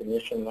quality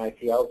recognition, and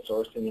IT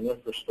outsourcing, and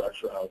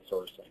infrastructure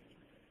outsourcing.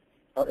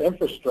 Our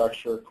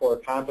infrastructure core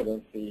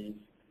competencies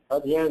are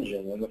the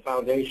engine and the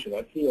foundation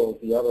that fuels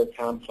the other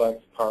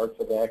complex parts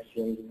of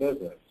Acxiom's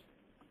business.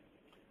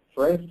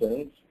 For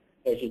instance,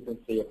 as you can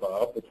see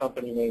above, the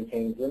company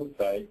maintains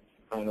insights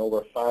on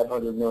over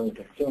 500 million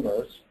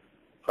consumers,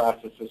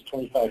 processes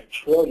 25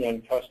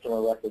 trillion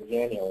customer records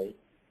annually,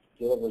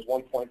 delivers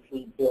 1.3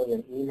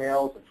 billion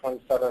emails in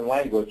 27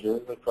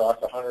 languages across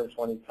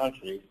 120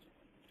 countries,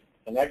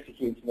 and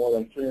executes more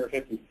than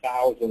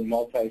 350,000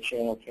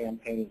 multi-channel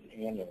campaigns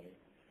annually.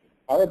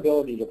 Our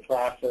ability to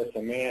process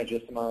and manage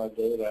this amount of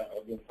data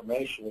of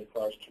information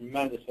requires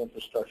tremendous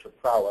infrastructure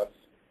prowess,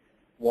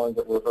 one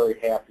that we're very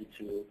happy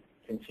to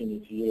continue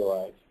to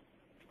utilize.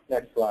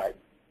 Next slide.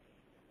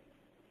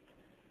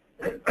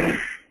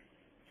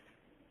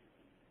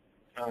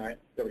 All right,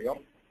 there we go.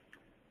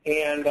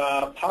 And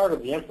part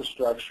of the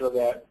infrastructure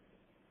that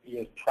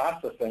is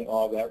processing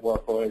all that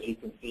workload, as you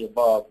can see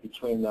above,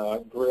 between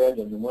the grid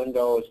and the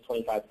Windows,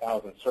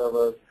 25,000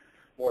 servers,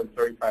 more than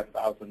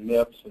 35,000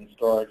 MIPS and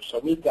storage. So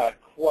we've got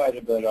quite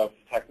a bit of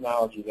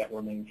technology that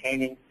we're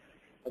maintaining.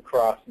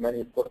 across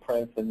many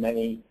footprints and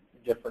many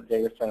different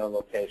data center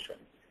locations.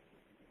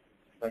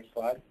 Next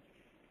slide.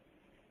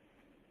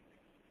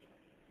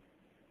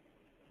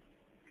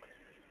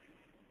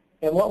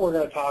 And what we're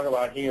going to talk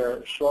about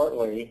here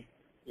shortly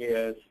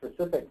is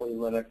specifically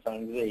Linux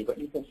on Z, but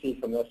you can see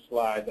from this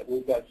slide that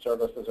we've got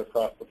services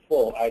across the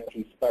full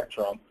IT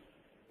spectrum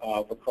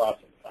across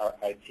our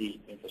IT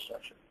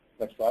infrastructure.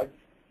 Next slide.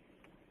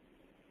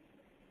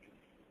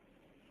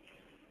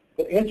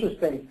 The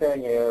interesting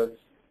thing is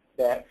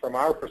that from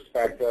our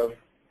perspective,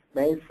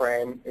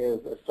 mainframe is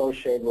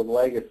associated with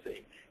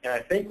legacy. And I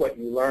think what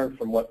you learned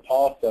from what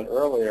Paul said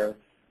earlier,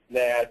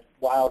 that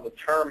while the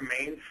term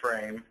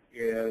mainframe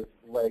is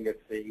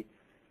legacy,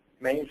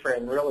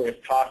 mainframe really is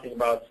talking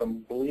about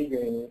some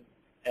bleeding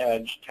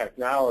edge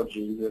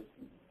technology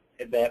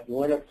that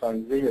Linux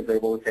on Z is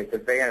able to take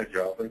advantage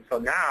of. And so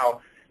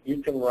now you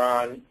can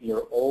run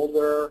your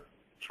older,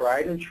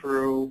 tried and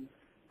true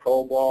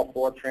COBOL,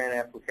 Fortran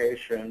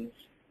applications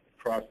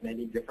across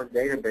maybe different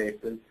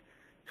databases,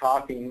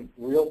 talking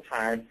real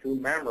time through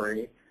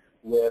memory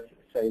with,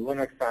 say,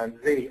 Linux on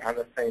Z on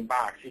the same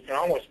box. You can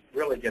almost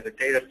really get a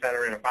data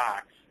center in a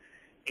box.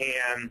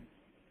 And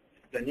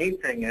the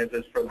neat thing is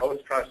for those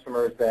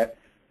customers that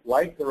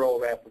like their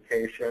old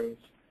applications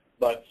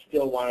but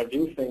still want to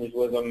do things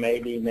with them,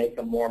 maybe make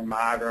them more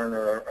modern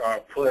or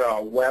put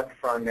a web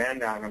front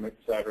end on them, et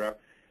cetera,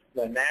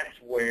 then that's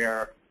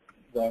where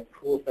the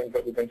cool things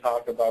that we've been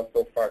talking about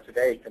so far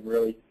today can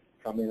really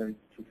come into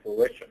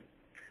fruition.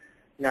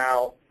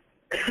 Now,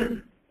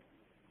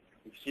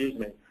 excuse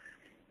me,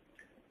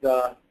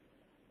 the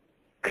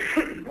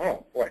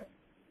oh boy.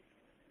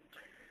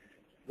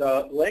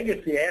 The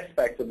legacy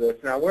aspect of this,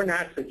 now we're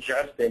not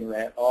suggesting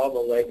that all the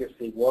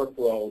legacy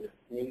workload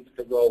needs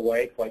to go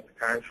away, quite the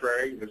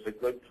contrary. There's a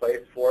good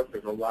place for it.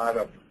 There's a lot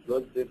of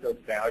good business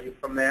value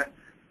from that.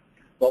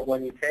 But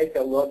when you take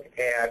a look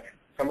at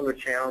some of the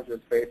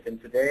challenges facing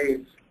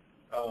today's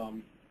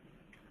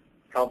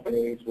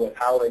companies with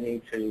how they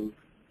need to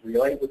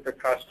relate with their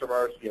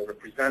customers, be able to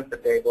present the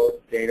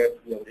data,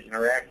 be able to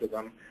interact with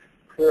them,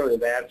 clearly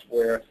that's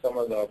where some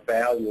of the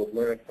value of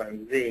Linux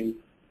on Z,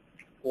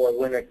 or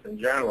Linux in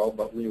general,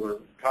 but we were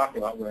talking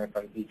about Linux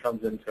on Z,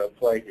 comes into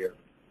play here.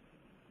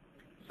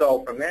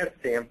 So from that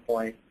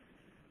standpoint,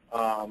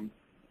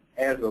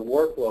 as the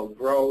workload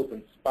grows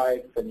and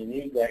spikes and you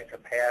need that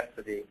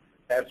capacity,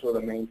 that's where the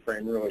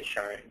mainframe really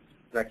shines.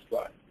 Next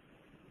slide.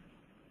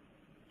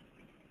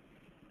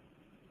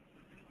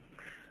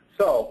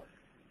 So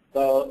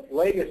the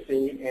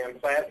legacy and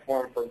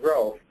platform for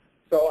growth.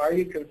 So are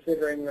you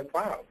considering the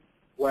cloud?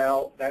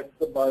 Well, that's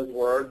the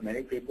buzzword.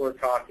 Many people are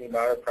talking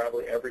about it.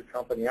 Probably every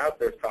company out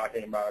there is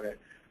talking about it.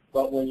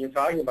 But when you're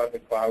talking about the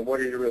cloud, what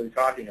are you really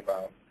talking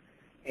about?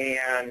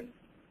 And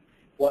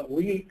what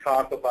we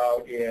talk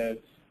about is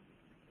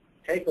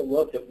take a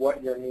look at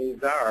what your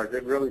needs are. Is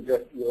it really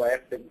just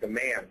elastic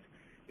demand?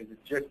 Is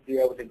it just be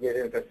able to get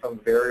into some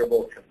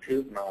variable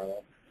compute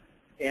model?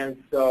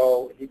 And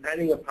so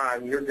depending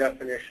upon your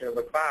definition of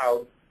the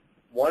cloud,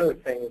 one of the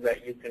things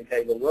that you can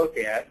take a look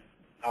at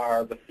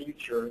are the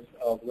features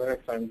of Linux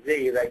on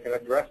Z that can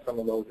address some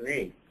of those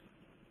needs.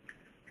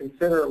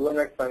 Consider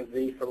Linux on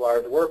Z for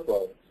large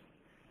workloads.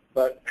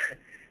 But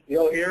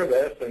you'll hear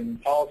this,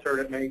 and Paul's heard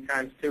it many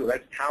times too,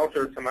 that's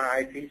counter to my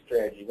IT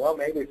strategy. Well,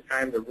 maybe it's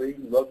time to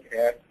re-look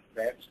at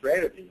that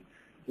strategy.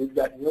 We've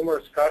got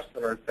numerous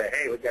customers say,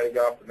 hey, we've got to get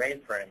off the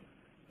mainframe.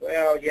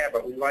 Well, yeah,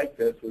 but we like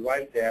this, we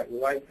like that, we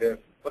like this,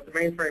 but the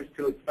mainframe's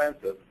too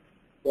expensive.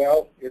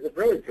 Well, is it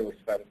really too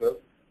expensive?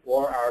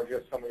 Or are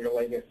just some of your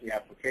legacy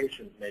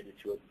applications maybe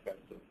too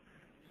expensive?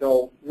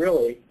 So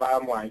really,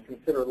 bottom line,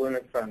 consider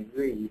Linux on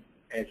Z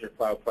as your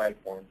cloud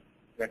platform.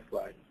 Next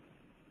slide.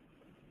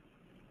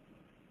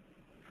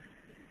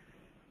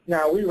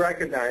 Now, we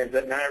recognize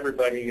that not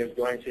everybody is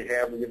going to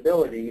have the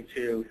ability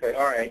to say,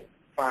 all right,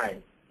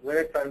 fine,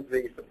 Linux on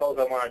Z, suppose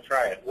I want to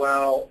try it.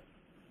 Well,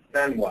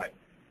 then what?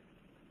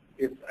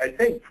 I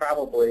think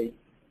probably it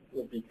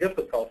would be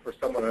difficult for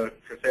someone to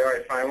say, all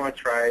right, fine, I want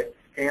to try it,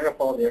 stand up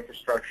all the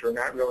infrastructure,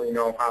 not really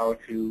know how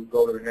to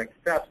go to the next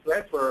step. So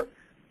that's where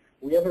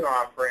we have an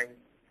offering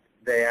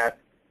that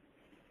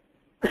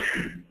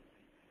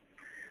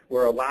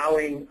we're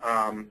allowing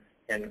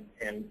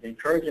and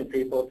encouraging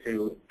people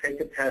to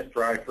take a test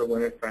drive for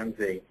Linux on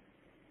Z.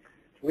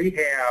 We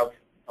have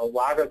a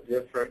lot of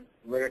different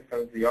Linux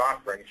on Z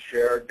offerings,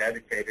 shared,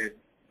 dedicated,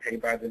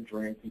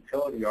 pay-by-the-drink,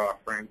 utility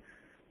offering.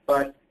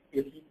 But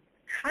if you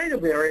kind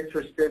of are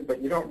interested, but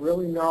you don't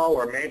really know,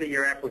 or maybe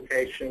your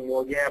application,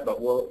 well, yeah,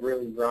 but will it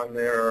really run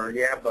there, or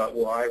yeah, but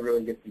will I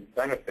really get these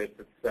benefits,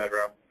 et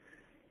cetera.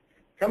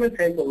 Come and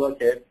take a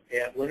look at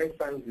Linux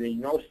on Z,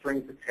 no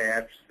strings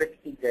attached,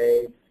 60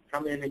 days.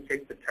 Come in and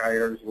kick the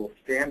tires. We'll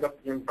stand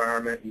up the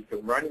environment. You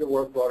can run your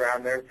workload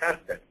on there and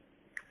test it.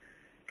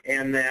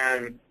 And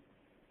then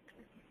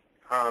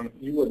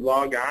you would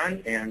log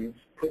on and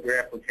put your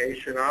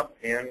application up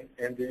and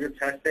do your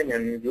testing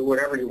and do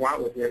whatever you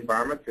want with the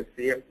environment to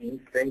see if you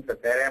think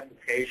that that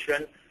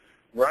application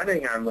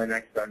running on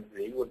Linux on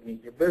Z would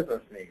meet your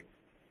business needs.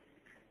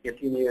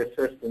 If you need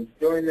assistance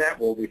doing that,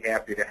 we'll be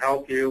happy to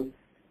help you.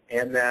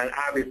 And then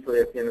obviously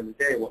at the end of the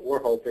day, what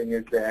we're hoping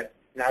is that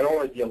not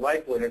only do you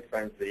like Linux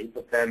NZ,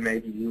 but then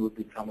maybe you would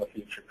become a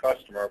future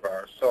customer of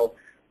ours. So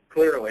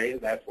clearly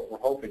that's what we're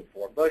hoping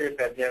for. But if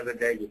at the end of the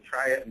day you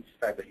try it and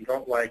decide that you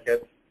don't like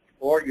it,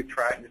 or you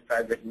try it and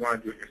decide that you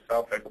want to do it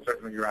yourself, that's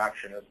certainly your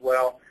option as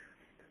well.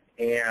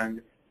 And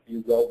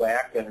you go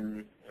back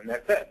and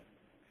that's it.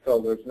 So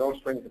there's no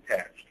strings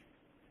attached.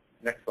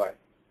 Next slide.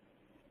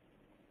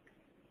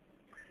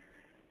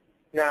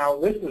 Now,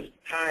 this is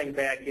tying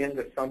back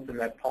into something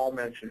that Paul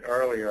mentioned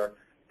earlier.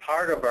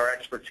 Part of our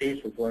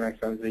expertise with Linux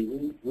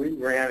NZ, we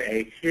ran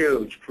a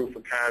huge proof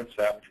of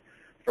concept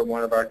for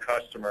one of our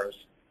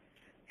customers.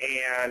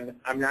 And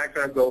I'm not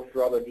going to go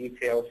through all the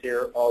details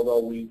here, although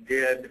we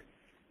did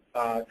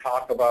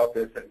talk about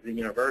this at the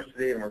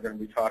university, and we're going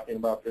to be talking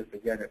about this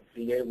again at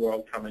CA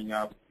World coming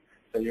up.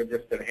 So you're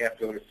just going to have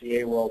to go to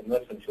CA World and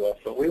listen to us.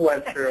 But we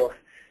went through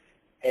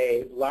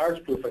a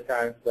large proof of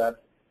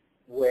concept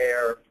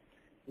where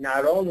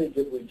not only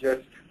did we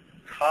just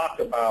talk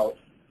about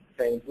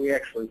things, we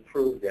actually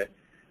proved it.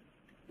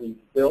 We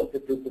built the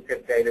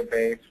duplicate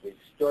database, we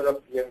stood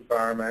up the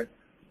environment,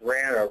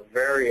 ran a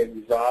very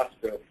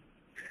exhaustive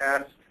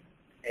test,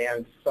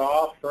 and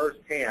saw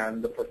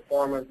firsthand the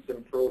performance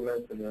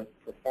improvements and the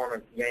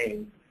performance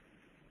gains.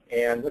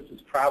 And this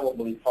is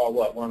probably, Paul,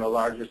 what, one of the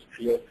largest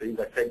POCs,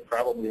 I think,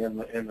 probably in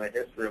the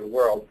history of the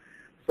world.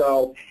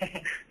 So,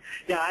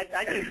 yeah,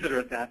 I consider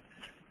it that.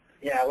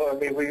 Yeah, well, I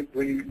mean,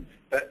 we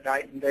spent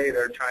night and day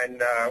there trying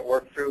to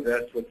work through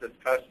this with this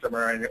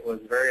customer, and it was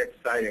very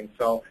exciting.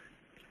 So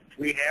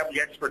we have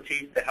the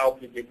expertise to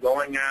help you get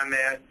going on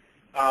that.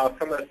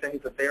 Some of the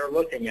things that they were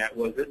looking at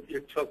was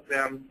it took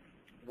them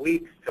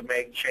weeks to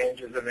make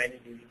changes, and they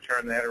needed to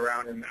turn that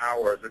around in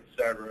hours, et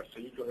cetera. So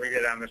you can read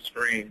it on the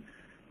screen.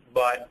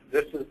 But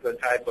this is the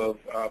type of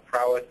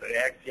prowess that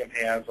Acxiom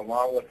has,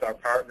 along with our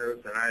partners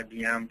and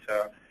IBM,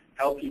 to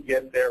help you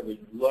get there.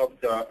 We'd love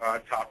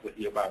to talk with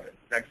you about it.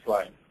 Next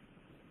slide.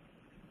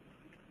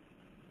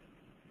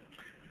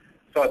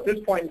 So at this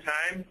point in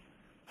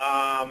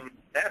time,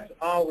 that's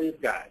all we've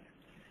got.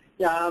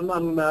 Yeah,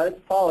 it's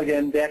Paul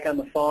again, back on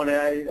the phone.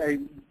 I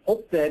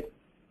hope that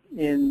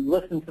in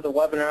listening to the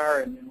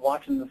webinar and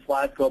watching the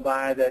slides go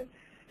by that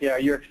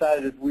you're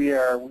excited as we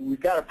are. We've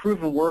got a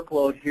proven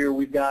workload here.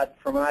 We've got,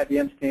 from an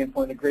IBM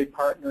standpoint, a great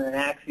partner in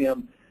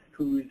Acxiom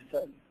who's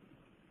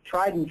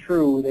tried and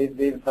true. They've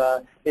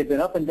been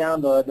up and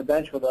down the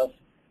bench with us,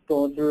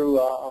 going through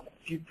a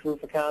few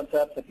proof of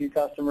concepts, a few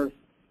customers,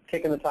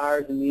 kicking the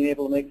tires and being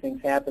able to make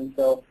things happen.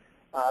 So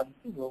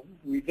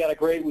we've got a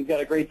great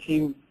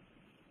team.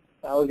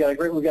 We've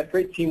got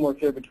great teamwork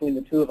here between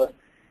the two of us.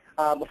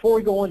 Before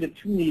we go into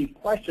too many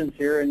questions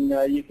here, and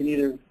you can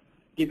either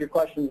give your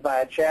questions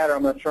via chat, or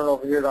I'm going to turn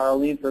over here to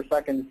Arlene for a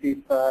second to see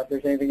if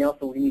there's anything else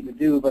that we need to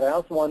do. But I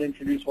also want to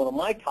introduce one of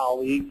my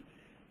colleagues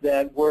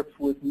that works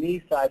with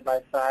me side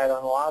by side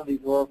on a lot of these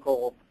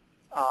Oracle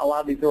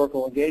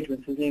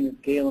engagements. His name is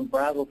Galen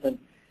Brazelton.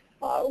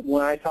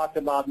 When I talked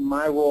about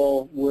my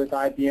role with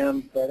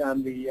IBM, that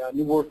I'm the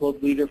new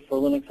workload leader for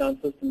Linux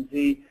on System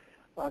Z,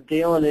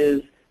 Galen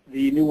is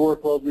the new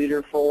workload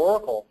leader for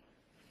Oracle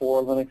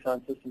for Linux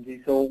on System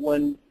Z. So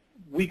when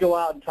we go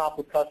out and talk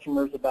with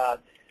customers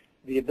about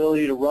the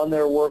ability to run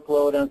their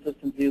workload on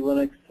System Z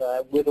Linux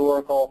with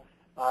Oracle,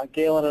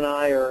 Galen and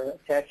I are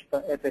attached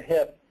at the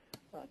hip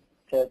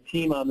to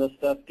team on this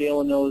stuff.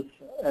 Galen knows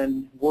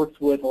and works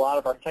with a lot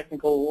of our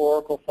technical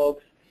Oracle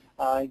folks.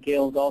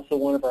 Galen's also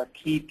one of our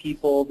key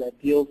people that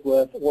deals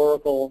with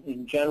Oracle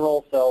in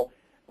general, so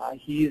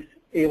he's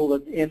able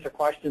to answer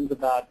questions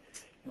about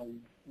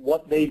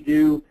what they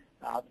do,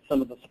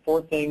 some of the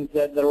support things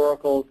that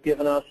Oracle has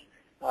given us,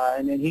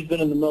 and then he's been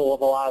in the middle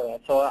of a lot of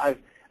that. So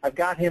I've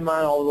got him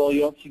on, although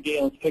you don't see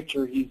Galen's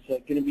picture. He's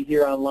going to be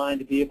here online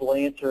to be able to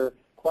answer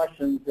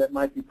questions that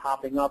might be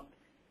popping up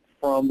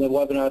from the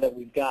webinar that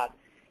we've got.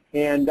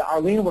 And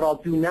Arlene, what I'll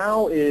do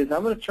now is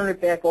I'm going to turn it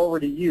back over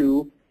to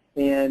you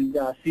and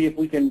see if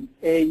we can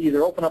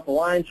either open up the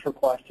lines for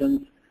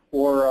questions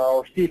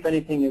or see if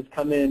anything has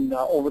come in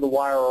over the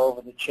wire or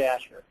over the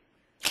chat here.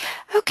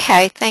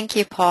 Okay, thank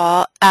you,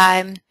 Paul.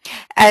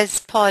 As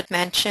Paul had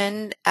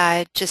mentioned,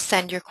 just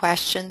send your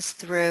questions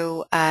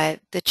through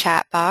the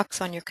chat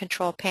box on your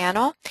control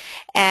panel,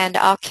 and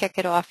I'll kick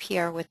it off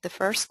here with the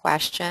first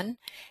question.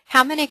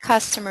 How many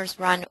customers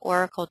run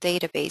Oracle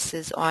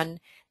databases on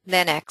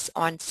Linux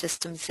on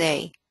System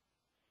Z?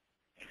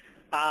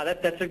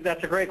 That's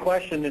a great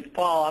question. It's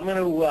Paul. I'm going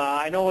to.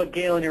 I know what,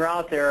 Galen, you're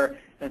out there,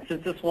 and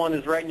since this one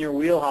is right in your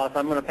wheelhouse,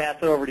 I'm going to pass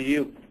it over to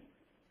you.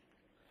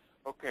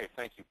 Okay,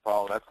 thank you,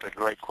 Paul. That's a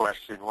great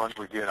question, one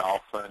we get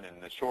often,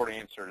 and the short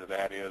answer to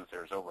that is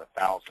there's over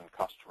 1,000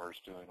 customers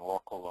doing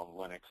Oracle on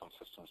Linux on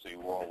System Z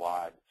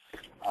worldwide.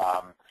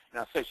 And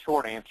I say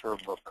short answer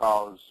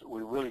because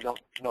we really don't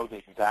know the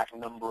exact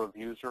number of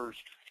users.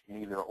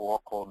 Neither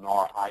Oracle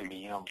nor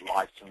IBM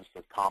license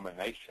the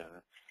combination,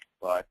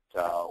 but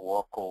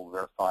Oracle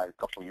verified a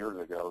couple of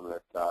years ago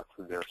that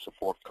through their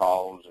support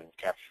calls and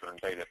capturing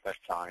data at that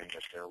time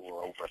that there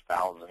were over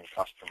 1,000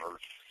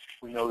 customers.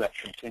 We know that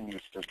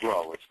continues to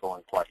grow. It's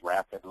growing quite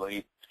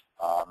rapidly.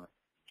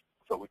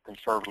 So we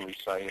conservatively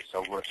say it's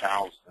over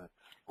 1,000.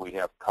 We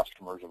have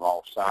customers of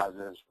all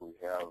sizes. We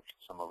have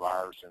some of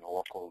ours and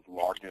Oracle's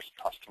largest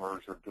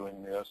customers are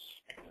doing this,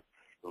 and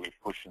really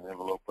pushing the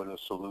envelope of the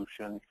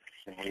solution.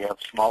 And we have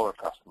smaller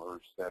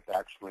customers that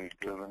actually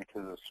driven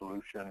to the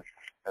solution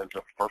as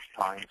a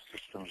first-time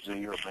System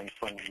Z or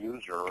mainframe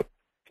user,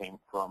 came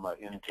from an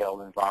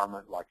Intel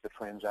environment like the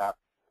Transact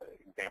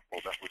example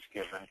that was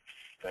given.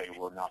 They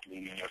were not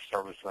meeting their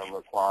service level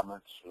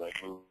requirements, so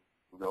they moved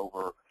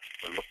over,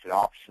 they looked at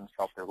options,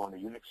 thought they were going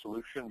to Unix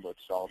solution, but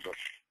saw the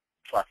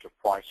attractive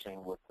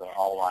pricing with the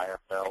all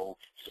IFL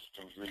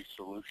System Z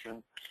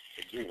solution.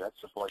 So, gee, that's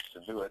the place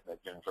to do it.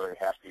 They've been very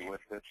happy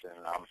with it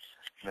and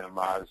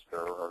minimized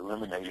or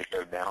eliminated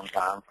their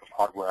downtime from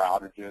hardware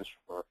outages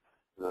for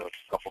the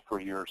couple,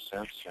 3 years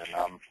since.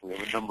 And we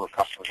have a number of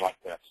customers like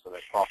that. So they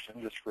cross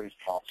industries,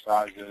 cross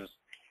sizes,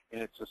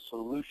 and it's a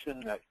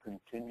solution that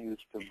continues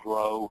to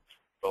grow.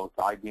 Both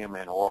IBM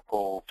and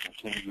Oracle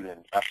continue to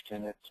invest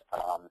in it.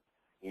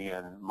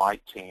 And my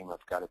team,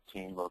 I've got a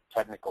team of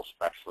technical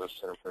specialists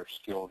that are very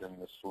skilled in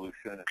this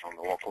solution and on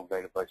the Oracle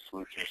database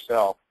solution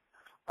itself.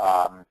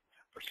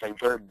 We're staying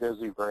very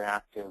busy, very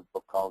active,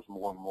 because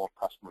more and more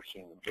customers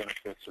seeing the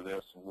benefits of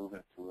this and moving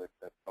to it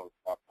that both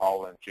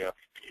Paul and Jeff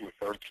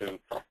referred to.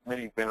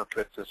 Many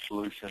benefits of the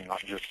solution,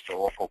 not just the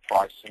Oracle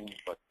pricing,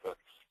 but the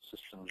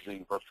System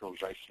Z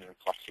virtualization and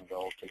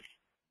flexibility.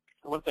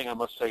 One thing I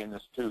must say in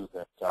this too,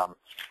 that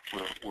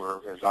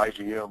we're as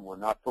IBM, we're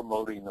not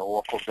promoting the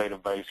Oracle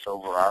database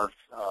over our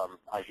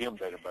IBM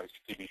database,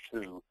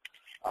 DB2,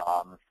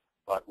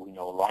 but we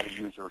know a lot of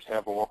users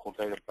have Oracle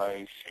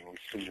database, and we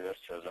see this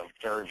as a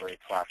very, very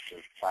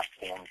attractive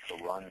platform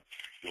to run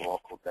the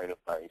Oracle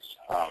database.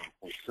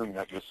 We assume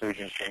that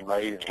decision's been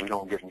made, and we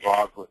don't get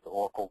involved with the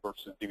Oracle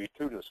versus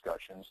DB2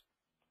 discussions,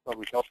 but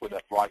we help with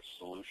that right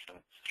solution,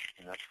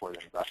 and that's where the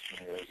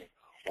investment is.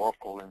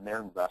 Oracle in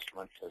their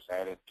investment has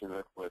added to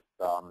it with,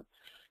 in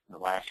the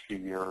last few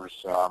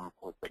years,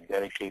 with a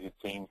dedicated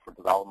team for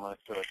development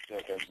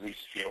that has Z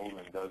skilled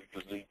and does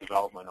the Z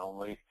development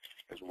only,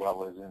 as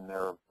well as in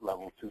their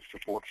level 2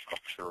 support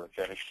structure, a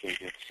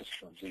dedicated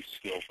System Z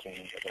skill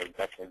team that has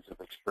decades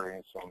of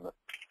experience on the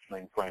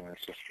mainframe and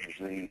System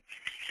Z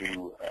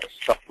to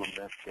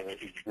supplement the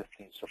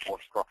existing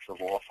support structure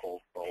of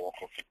Oracle for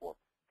Oracle support.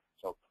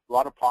 So a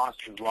lot of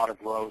positives, a lot of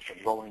growth,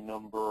 a growing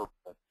number,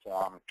 but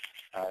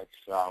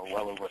it's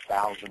well over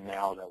 1,000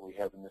 now that we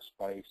have in this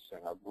space,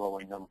 and a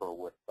growing number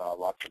with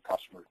lots of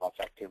customers, lots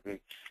of activity.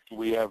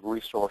 We have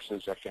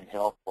resources that can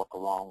help work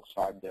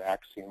alongside the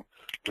Acxiom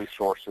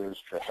resources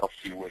to help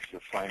you with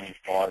your training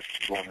part,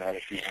 doing that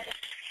if you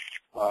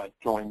want to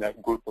join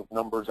that group of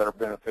numbers that are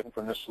benefiting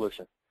from this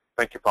solution.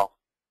 Thank you, Paul.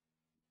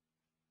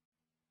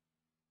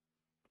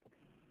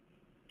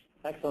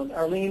 Excellent.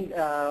 Arlene,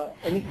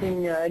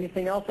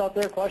 anything else out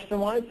there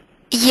question-wise?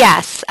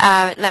 Yes,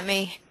 let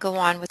me go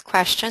on with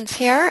questions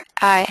here.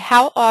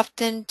 How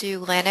often do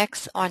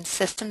Linux on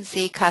System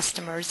Z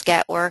customers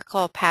get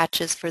Oracle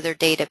patches for their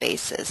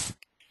databases?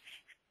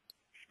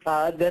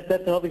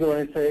 That's another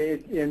good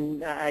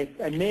one.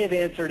 I may have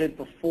answered it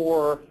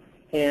beforehand,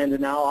 and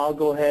now I'll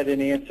go ahead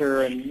and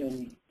answer,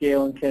 and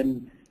Galen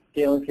can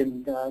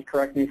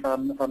correct me if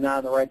I'm not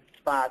in the right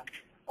spot.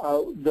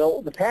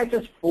 The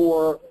patches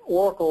for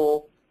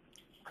Oracle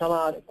come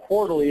out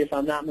quarterly, if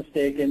I'm not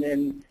mistaken,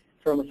 and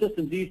from a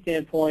System Z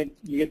standpoint,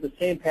 you get the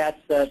same patch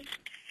set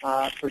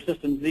for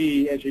System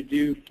Z as you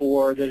do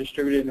for the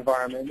distributed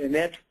environment, and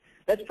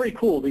that's pretty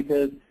cool,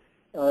 because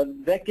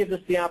that gives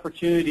us the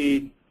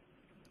opportunity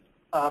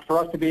for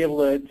us to be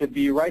able to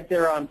be right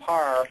there on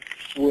par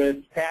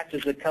with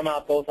patches that come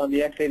out both on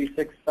the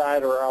x86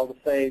 side, or I'll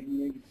say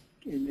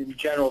in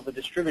general the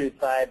distributed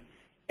side,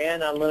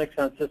 and on Linux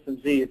on System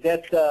Z. Is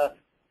that,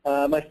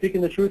 am I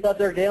speaking the truth out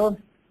there,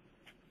 Galen?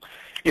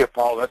 Yeah,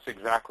 Paul, that's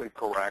exactly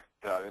correct.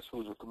 This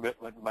was a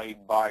commitment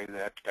made by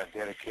that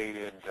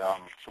dedicated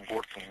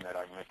support team that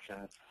I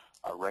mentioned.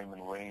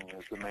 Raymond Ring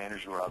is the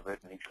manager of it,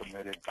 and he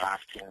committed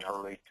back in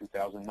early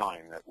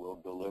 2009 that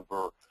we'll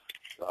deliver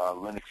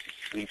Linux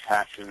Z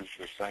patches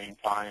the same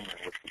time,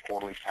 and with the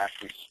quarterly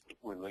patches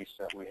release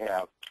that we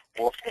have.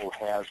 Oracle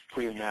has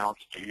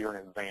pre-announced a year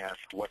in advance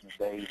what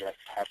day that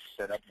patch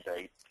setup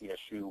date,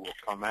 PSU, will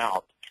come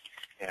out,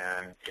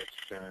 and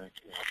it's been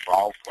for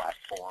all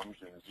platforms,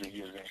 and Z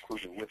is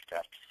included with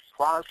that.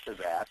 Prior to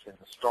that, in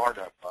the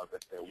startup of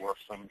it, there were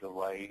some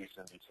delays,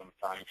 and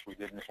sometimes we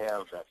didn't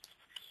have that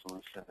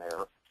solution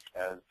there.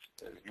 As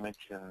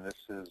mentioned,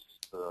 this is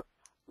the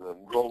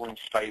growing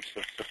space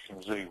of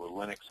System Z, with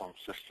Linux on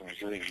System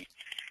Z,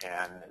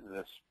 and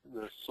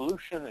the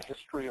solution, the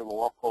history of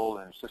Oracle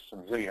and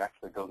System Z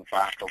actually goes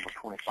back over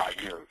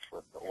 25 years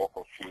with the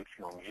Oracle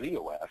solution on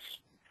ZOS.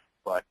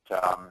 But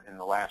in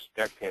the last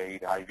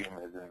decade,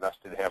 IBM has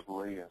invested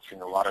heavily and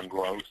seen a lot of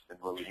growth and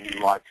really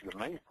new life to the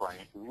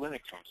mainframe through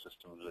Linux on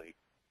System Z.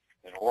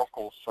 And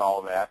Oracle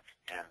saw that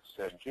and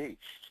said, gee,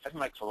 that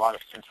makes a lot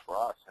of sense for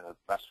us, and it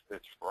best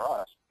fits for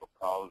us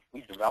because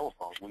we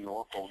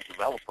Oracle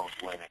develop on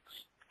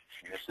Linux.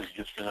 And this is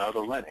just another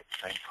Linux,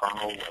 same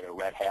kernel, whether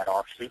Red Hat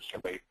or SUSE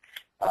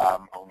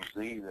on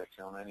Z that's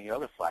on any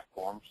other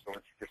platform, so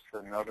it's just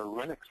another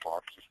Linux for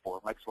us.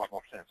 It makes a lot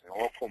more sense. And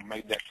Oracle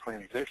made that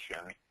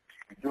transition.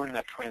 During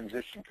that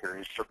transition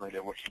period, certainly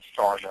there was some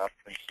startup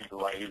and some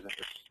delays and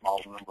just a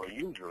small number of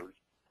users,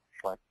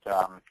 but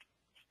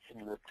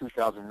in the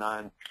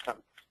 2009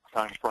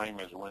 time frame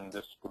is when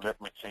this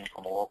commitment came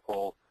from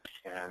Oracle,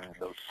 and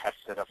those patch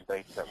set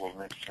updates that were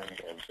mentioned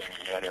have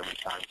been met every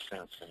time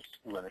since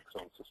Linux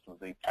on System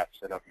Z patch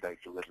set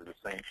update delivered at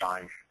the same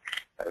time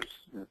as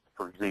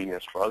for Z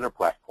as for other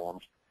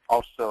platforms.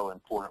 Also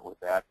important with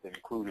that,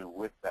 included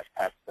with that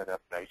patch set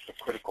update, the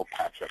critical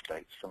patch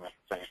updates come at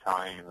the same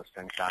time and the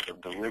same kind of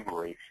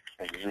delivery,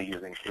 and Z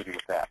is included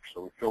with that.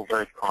 So we feel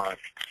very current.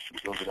 We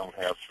really don't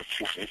have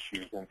support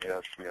issues in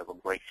this. We have a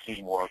great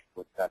teamwork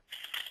with that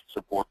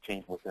support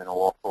team within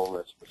Oracle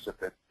that's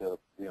specific to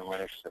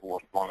Linux that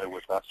work jointly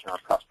with us and our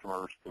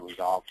customers to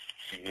resolve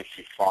the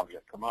issues, problems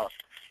that come up.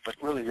 But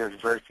really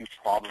there's very few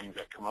problems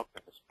that come up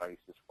in the space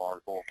as far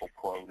as Oracle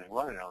code and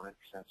running on it,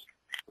 since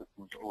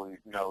we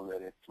know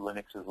that it's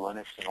Linux is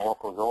Linux and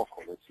Oracle is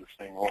Oracle. It's the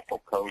same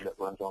Oracle code that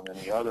runs on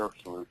any other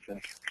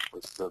solution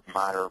with the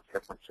minor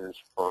differences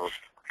for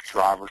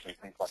drivers and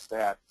things like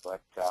that.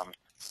 But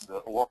the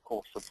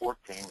Oracle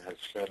support team has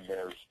said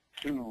there's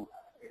two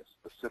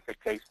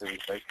specific cases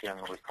they can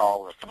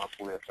recall or come up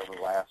with over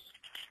the last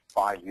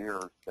 5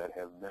 years that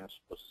have been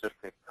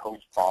specific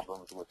code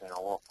problems within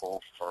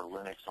Oracle for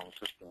Linux on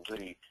System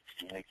Z,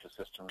 unique to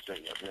System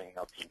Z. Everything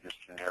else is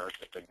just generic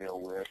that they deal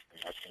with,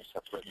 and nothing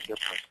separate and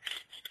different.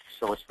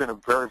 So it's been a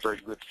very, very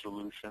good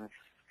solution.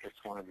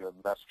 It's one of the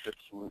best fit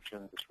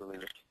solutions. It's really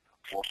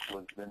Oracle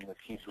has been the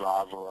key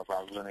driver of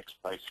our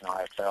Linux-based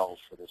IFLs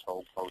for this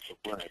whole approach of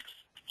Linux,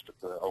 with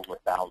the over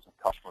 1,000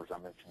 customers I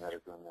mentioned that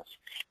are doing this.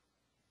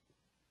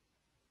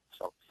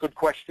 So good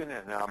question,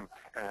 and I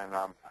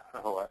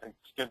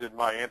extended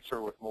my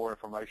answer with more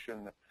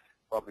information than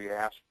probably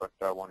asked, but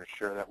I want to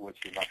share that with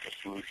you about the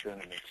solution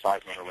and the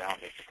excitement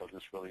around it, because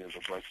this really is a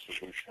great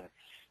solution.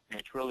 And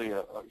it's really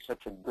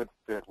such a good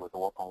fit with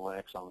Oracle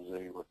Linux on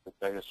Z, with the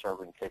data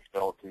serving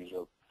capabilities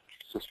of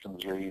System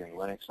Z and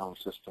Linux on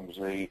System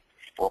Z.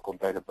 Oracle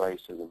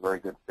database is a very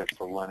good fit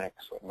for Linux,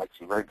 so it makes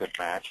a very good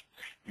match.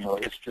 You know,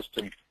 it's just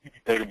a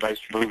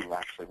database move,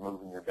 actually,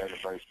 moving your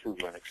database to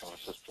Linux on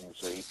System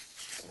Z.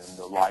 And then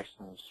the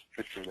license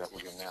feature that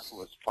was in that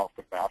was talked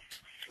about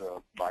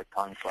by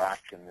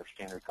contract and their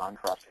standard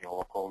contract in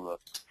Oracle. The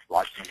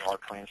licenses are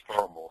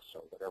transferable,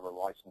 so whatever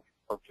license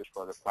purchased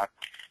for other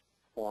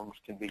platforms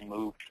can be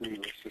moved to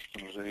the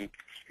System Z.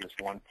 This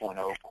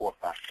 1.0 core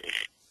factor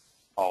that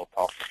Paul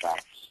talked about.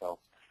 So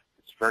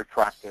it's very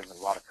attractive, and a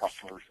lot of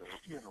customers are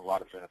getting a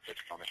lot of benefits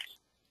from it.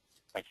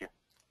 Thank you.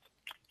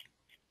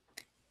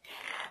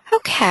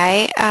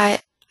 Okay.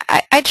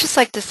 I'd just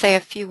like to say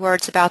a few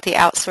words about the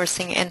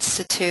Outsourcing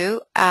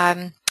Institute.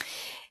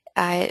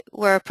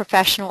 We're a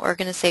professional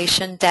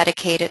organization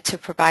dedicated to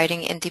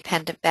providing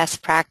independent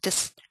best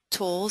practice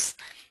tools,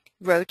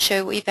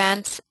 roadshow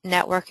events,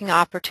 networking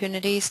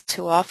opportunities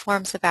to all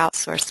forms of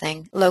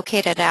outsourcing.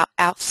 Located at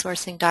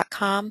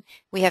outsourcing.com,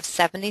 we have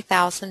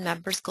 70,000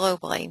 members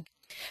globally.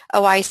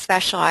 OI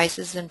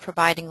specializes in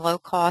providing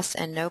low-cost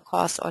and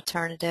no-cost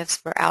alternatives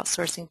for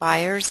outsourcing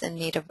buyers in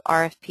need of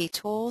RFP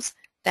tools,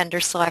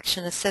 vendor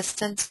selection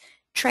assistance,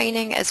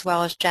 training, as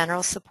well as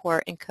general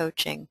support and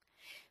coaching.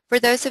 For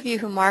those of you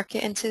who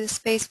market into the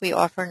space, we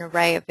offer an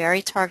array of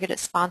very targeted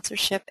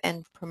sponsorship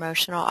and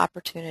promotional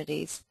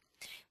opportunities.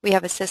 We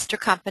have a sister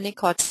company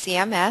called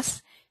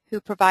CMS,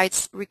 who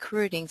provides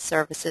recruiting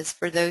services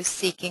for those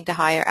seeking to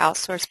hire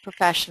outsourced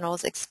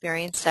professionals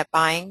experienced at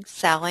buying,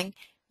 selling,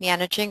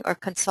 managing, or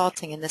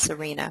consulting in this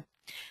arena.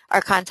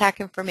 Our contact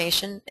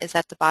information is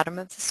at the bottom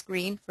of the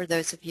screen for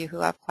those of you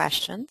who have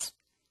questions.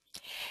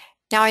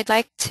 Now I'd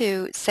like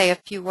to say a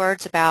few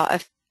words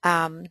about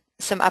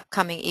some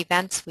upcoming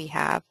events we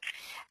have.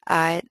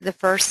 The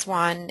first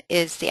one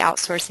is the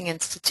Outsourcing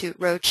Institute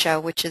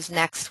Roadshow, which is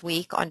next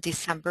week on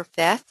December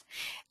 5th.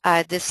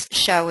 This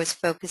show is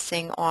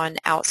focusing on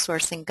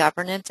outsourcing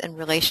governance and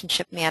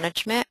relationship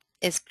management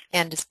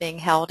and is being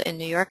held in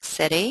New York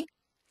City.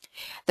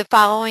 The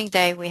following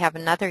day, we have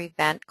another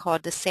event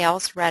called the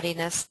Sales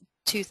Readiness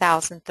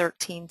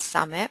 2013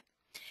 Summit,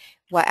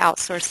 what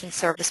outsourcing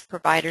service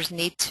providers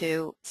need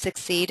to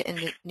succeed in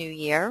the new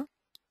year.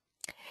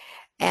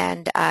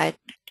 And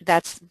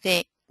that's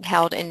being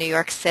held in New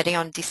York City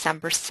on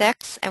December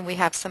 6th, and we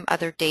have some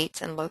other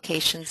dates and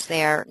locations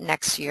there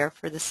next year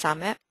for the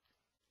summit.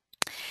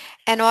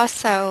 And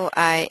also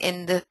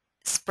in the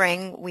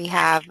spring, we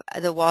have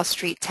the Wall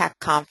Street Tech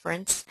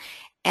Conference,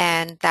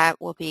 and that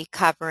will be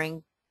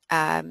covering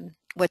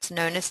what's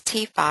known as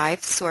T5,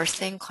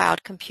 sourcing,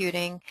 cloud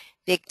computing,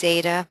 big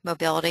data,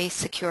 mobility,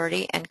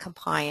 security, and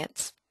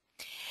compliance.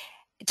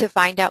 To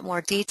find out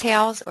more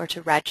details or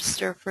to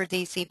register for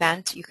these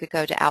events, you could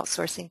go to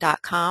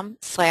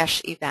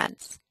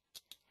outsourcing.com/events.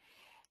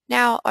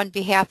 Now, on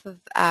behalf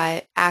of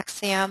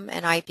Acxiom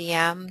and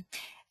IBM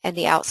and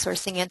the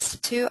Outsourcing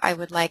Institute, I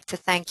would like to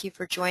thank you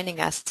for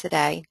joining us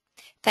today.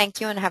 Thank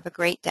you and have a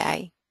great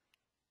day.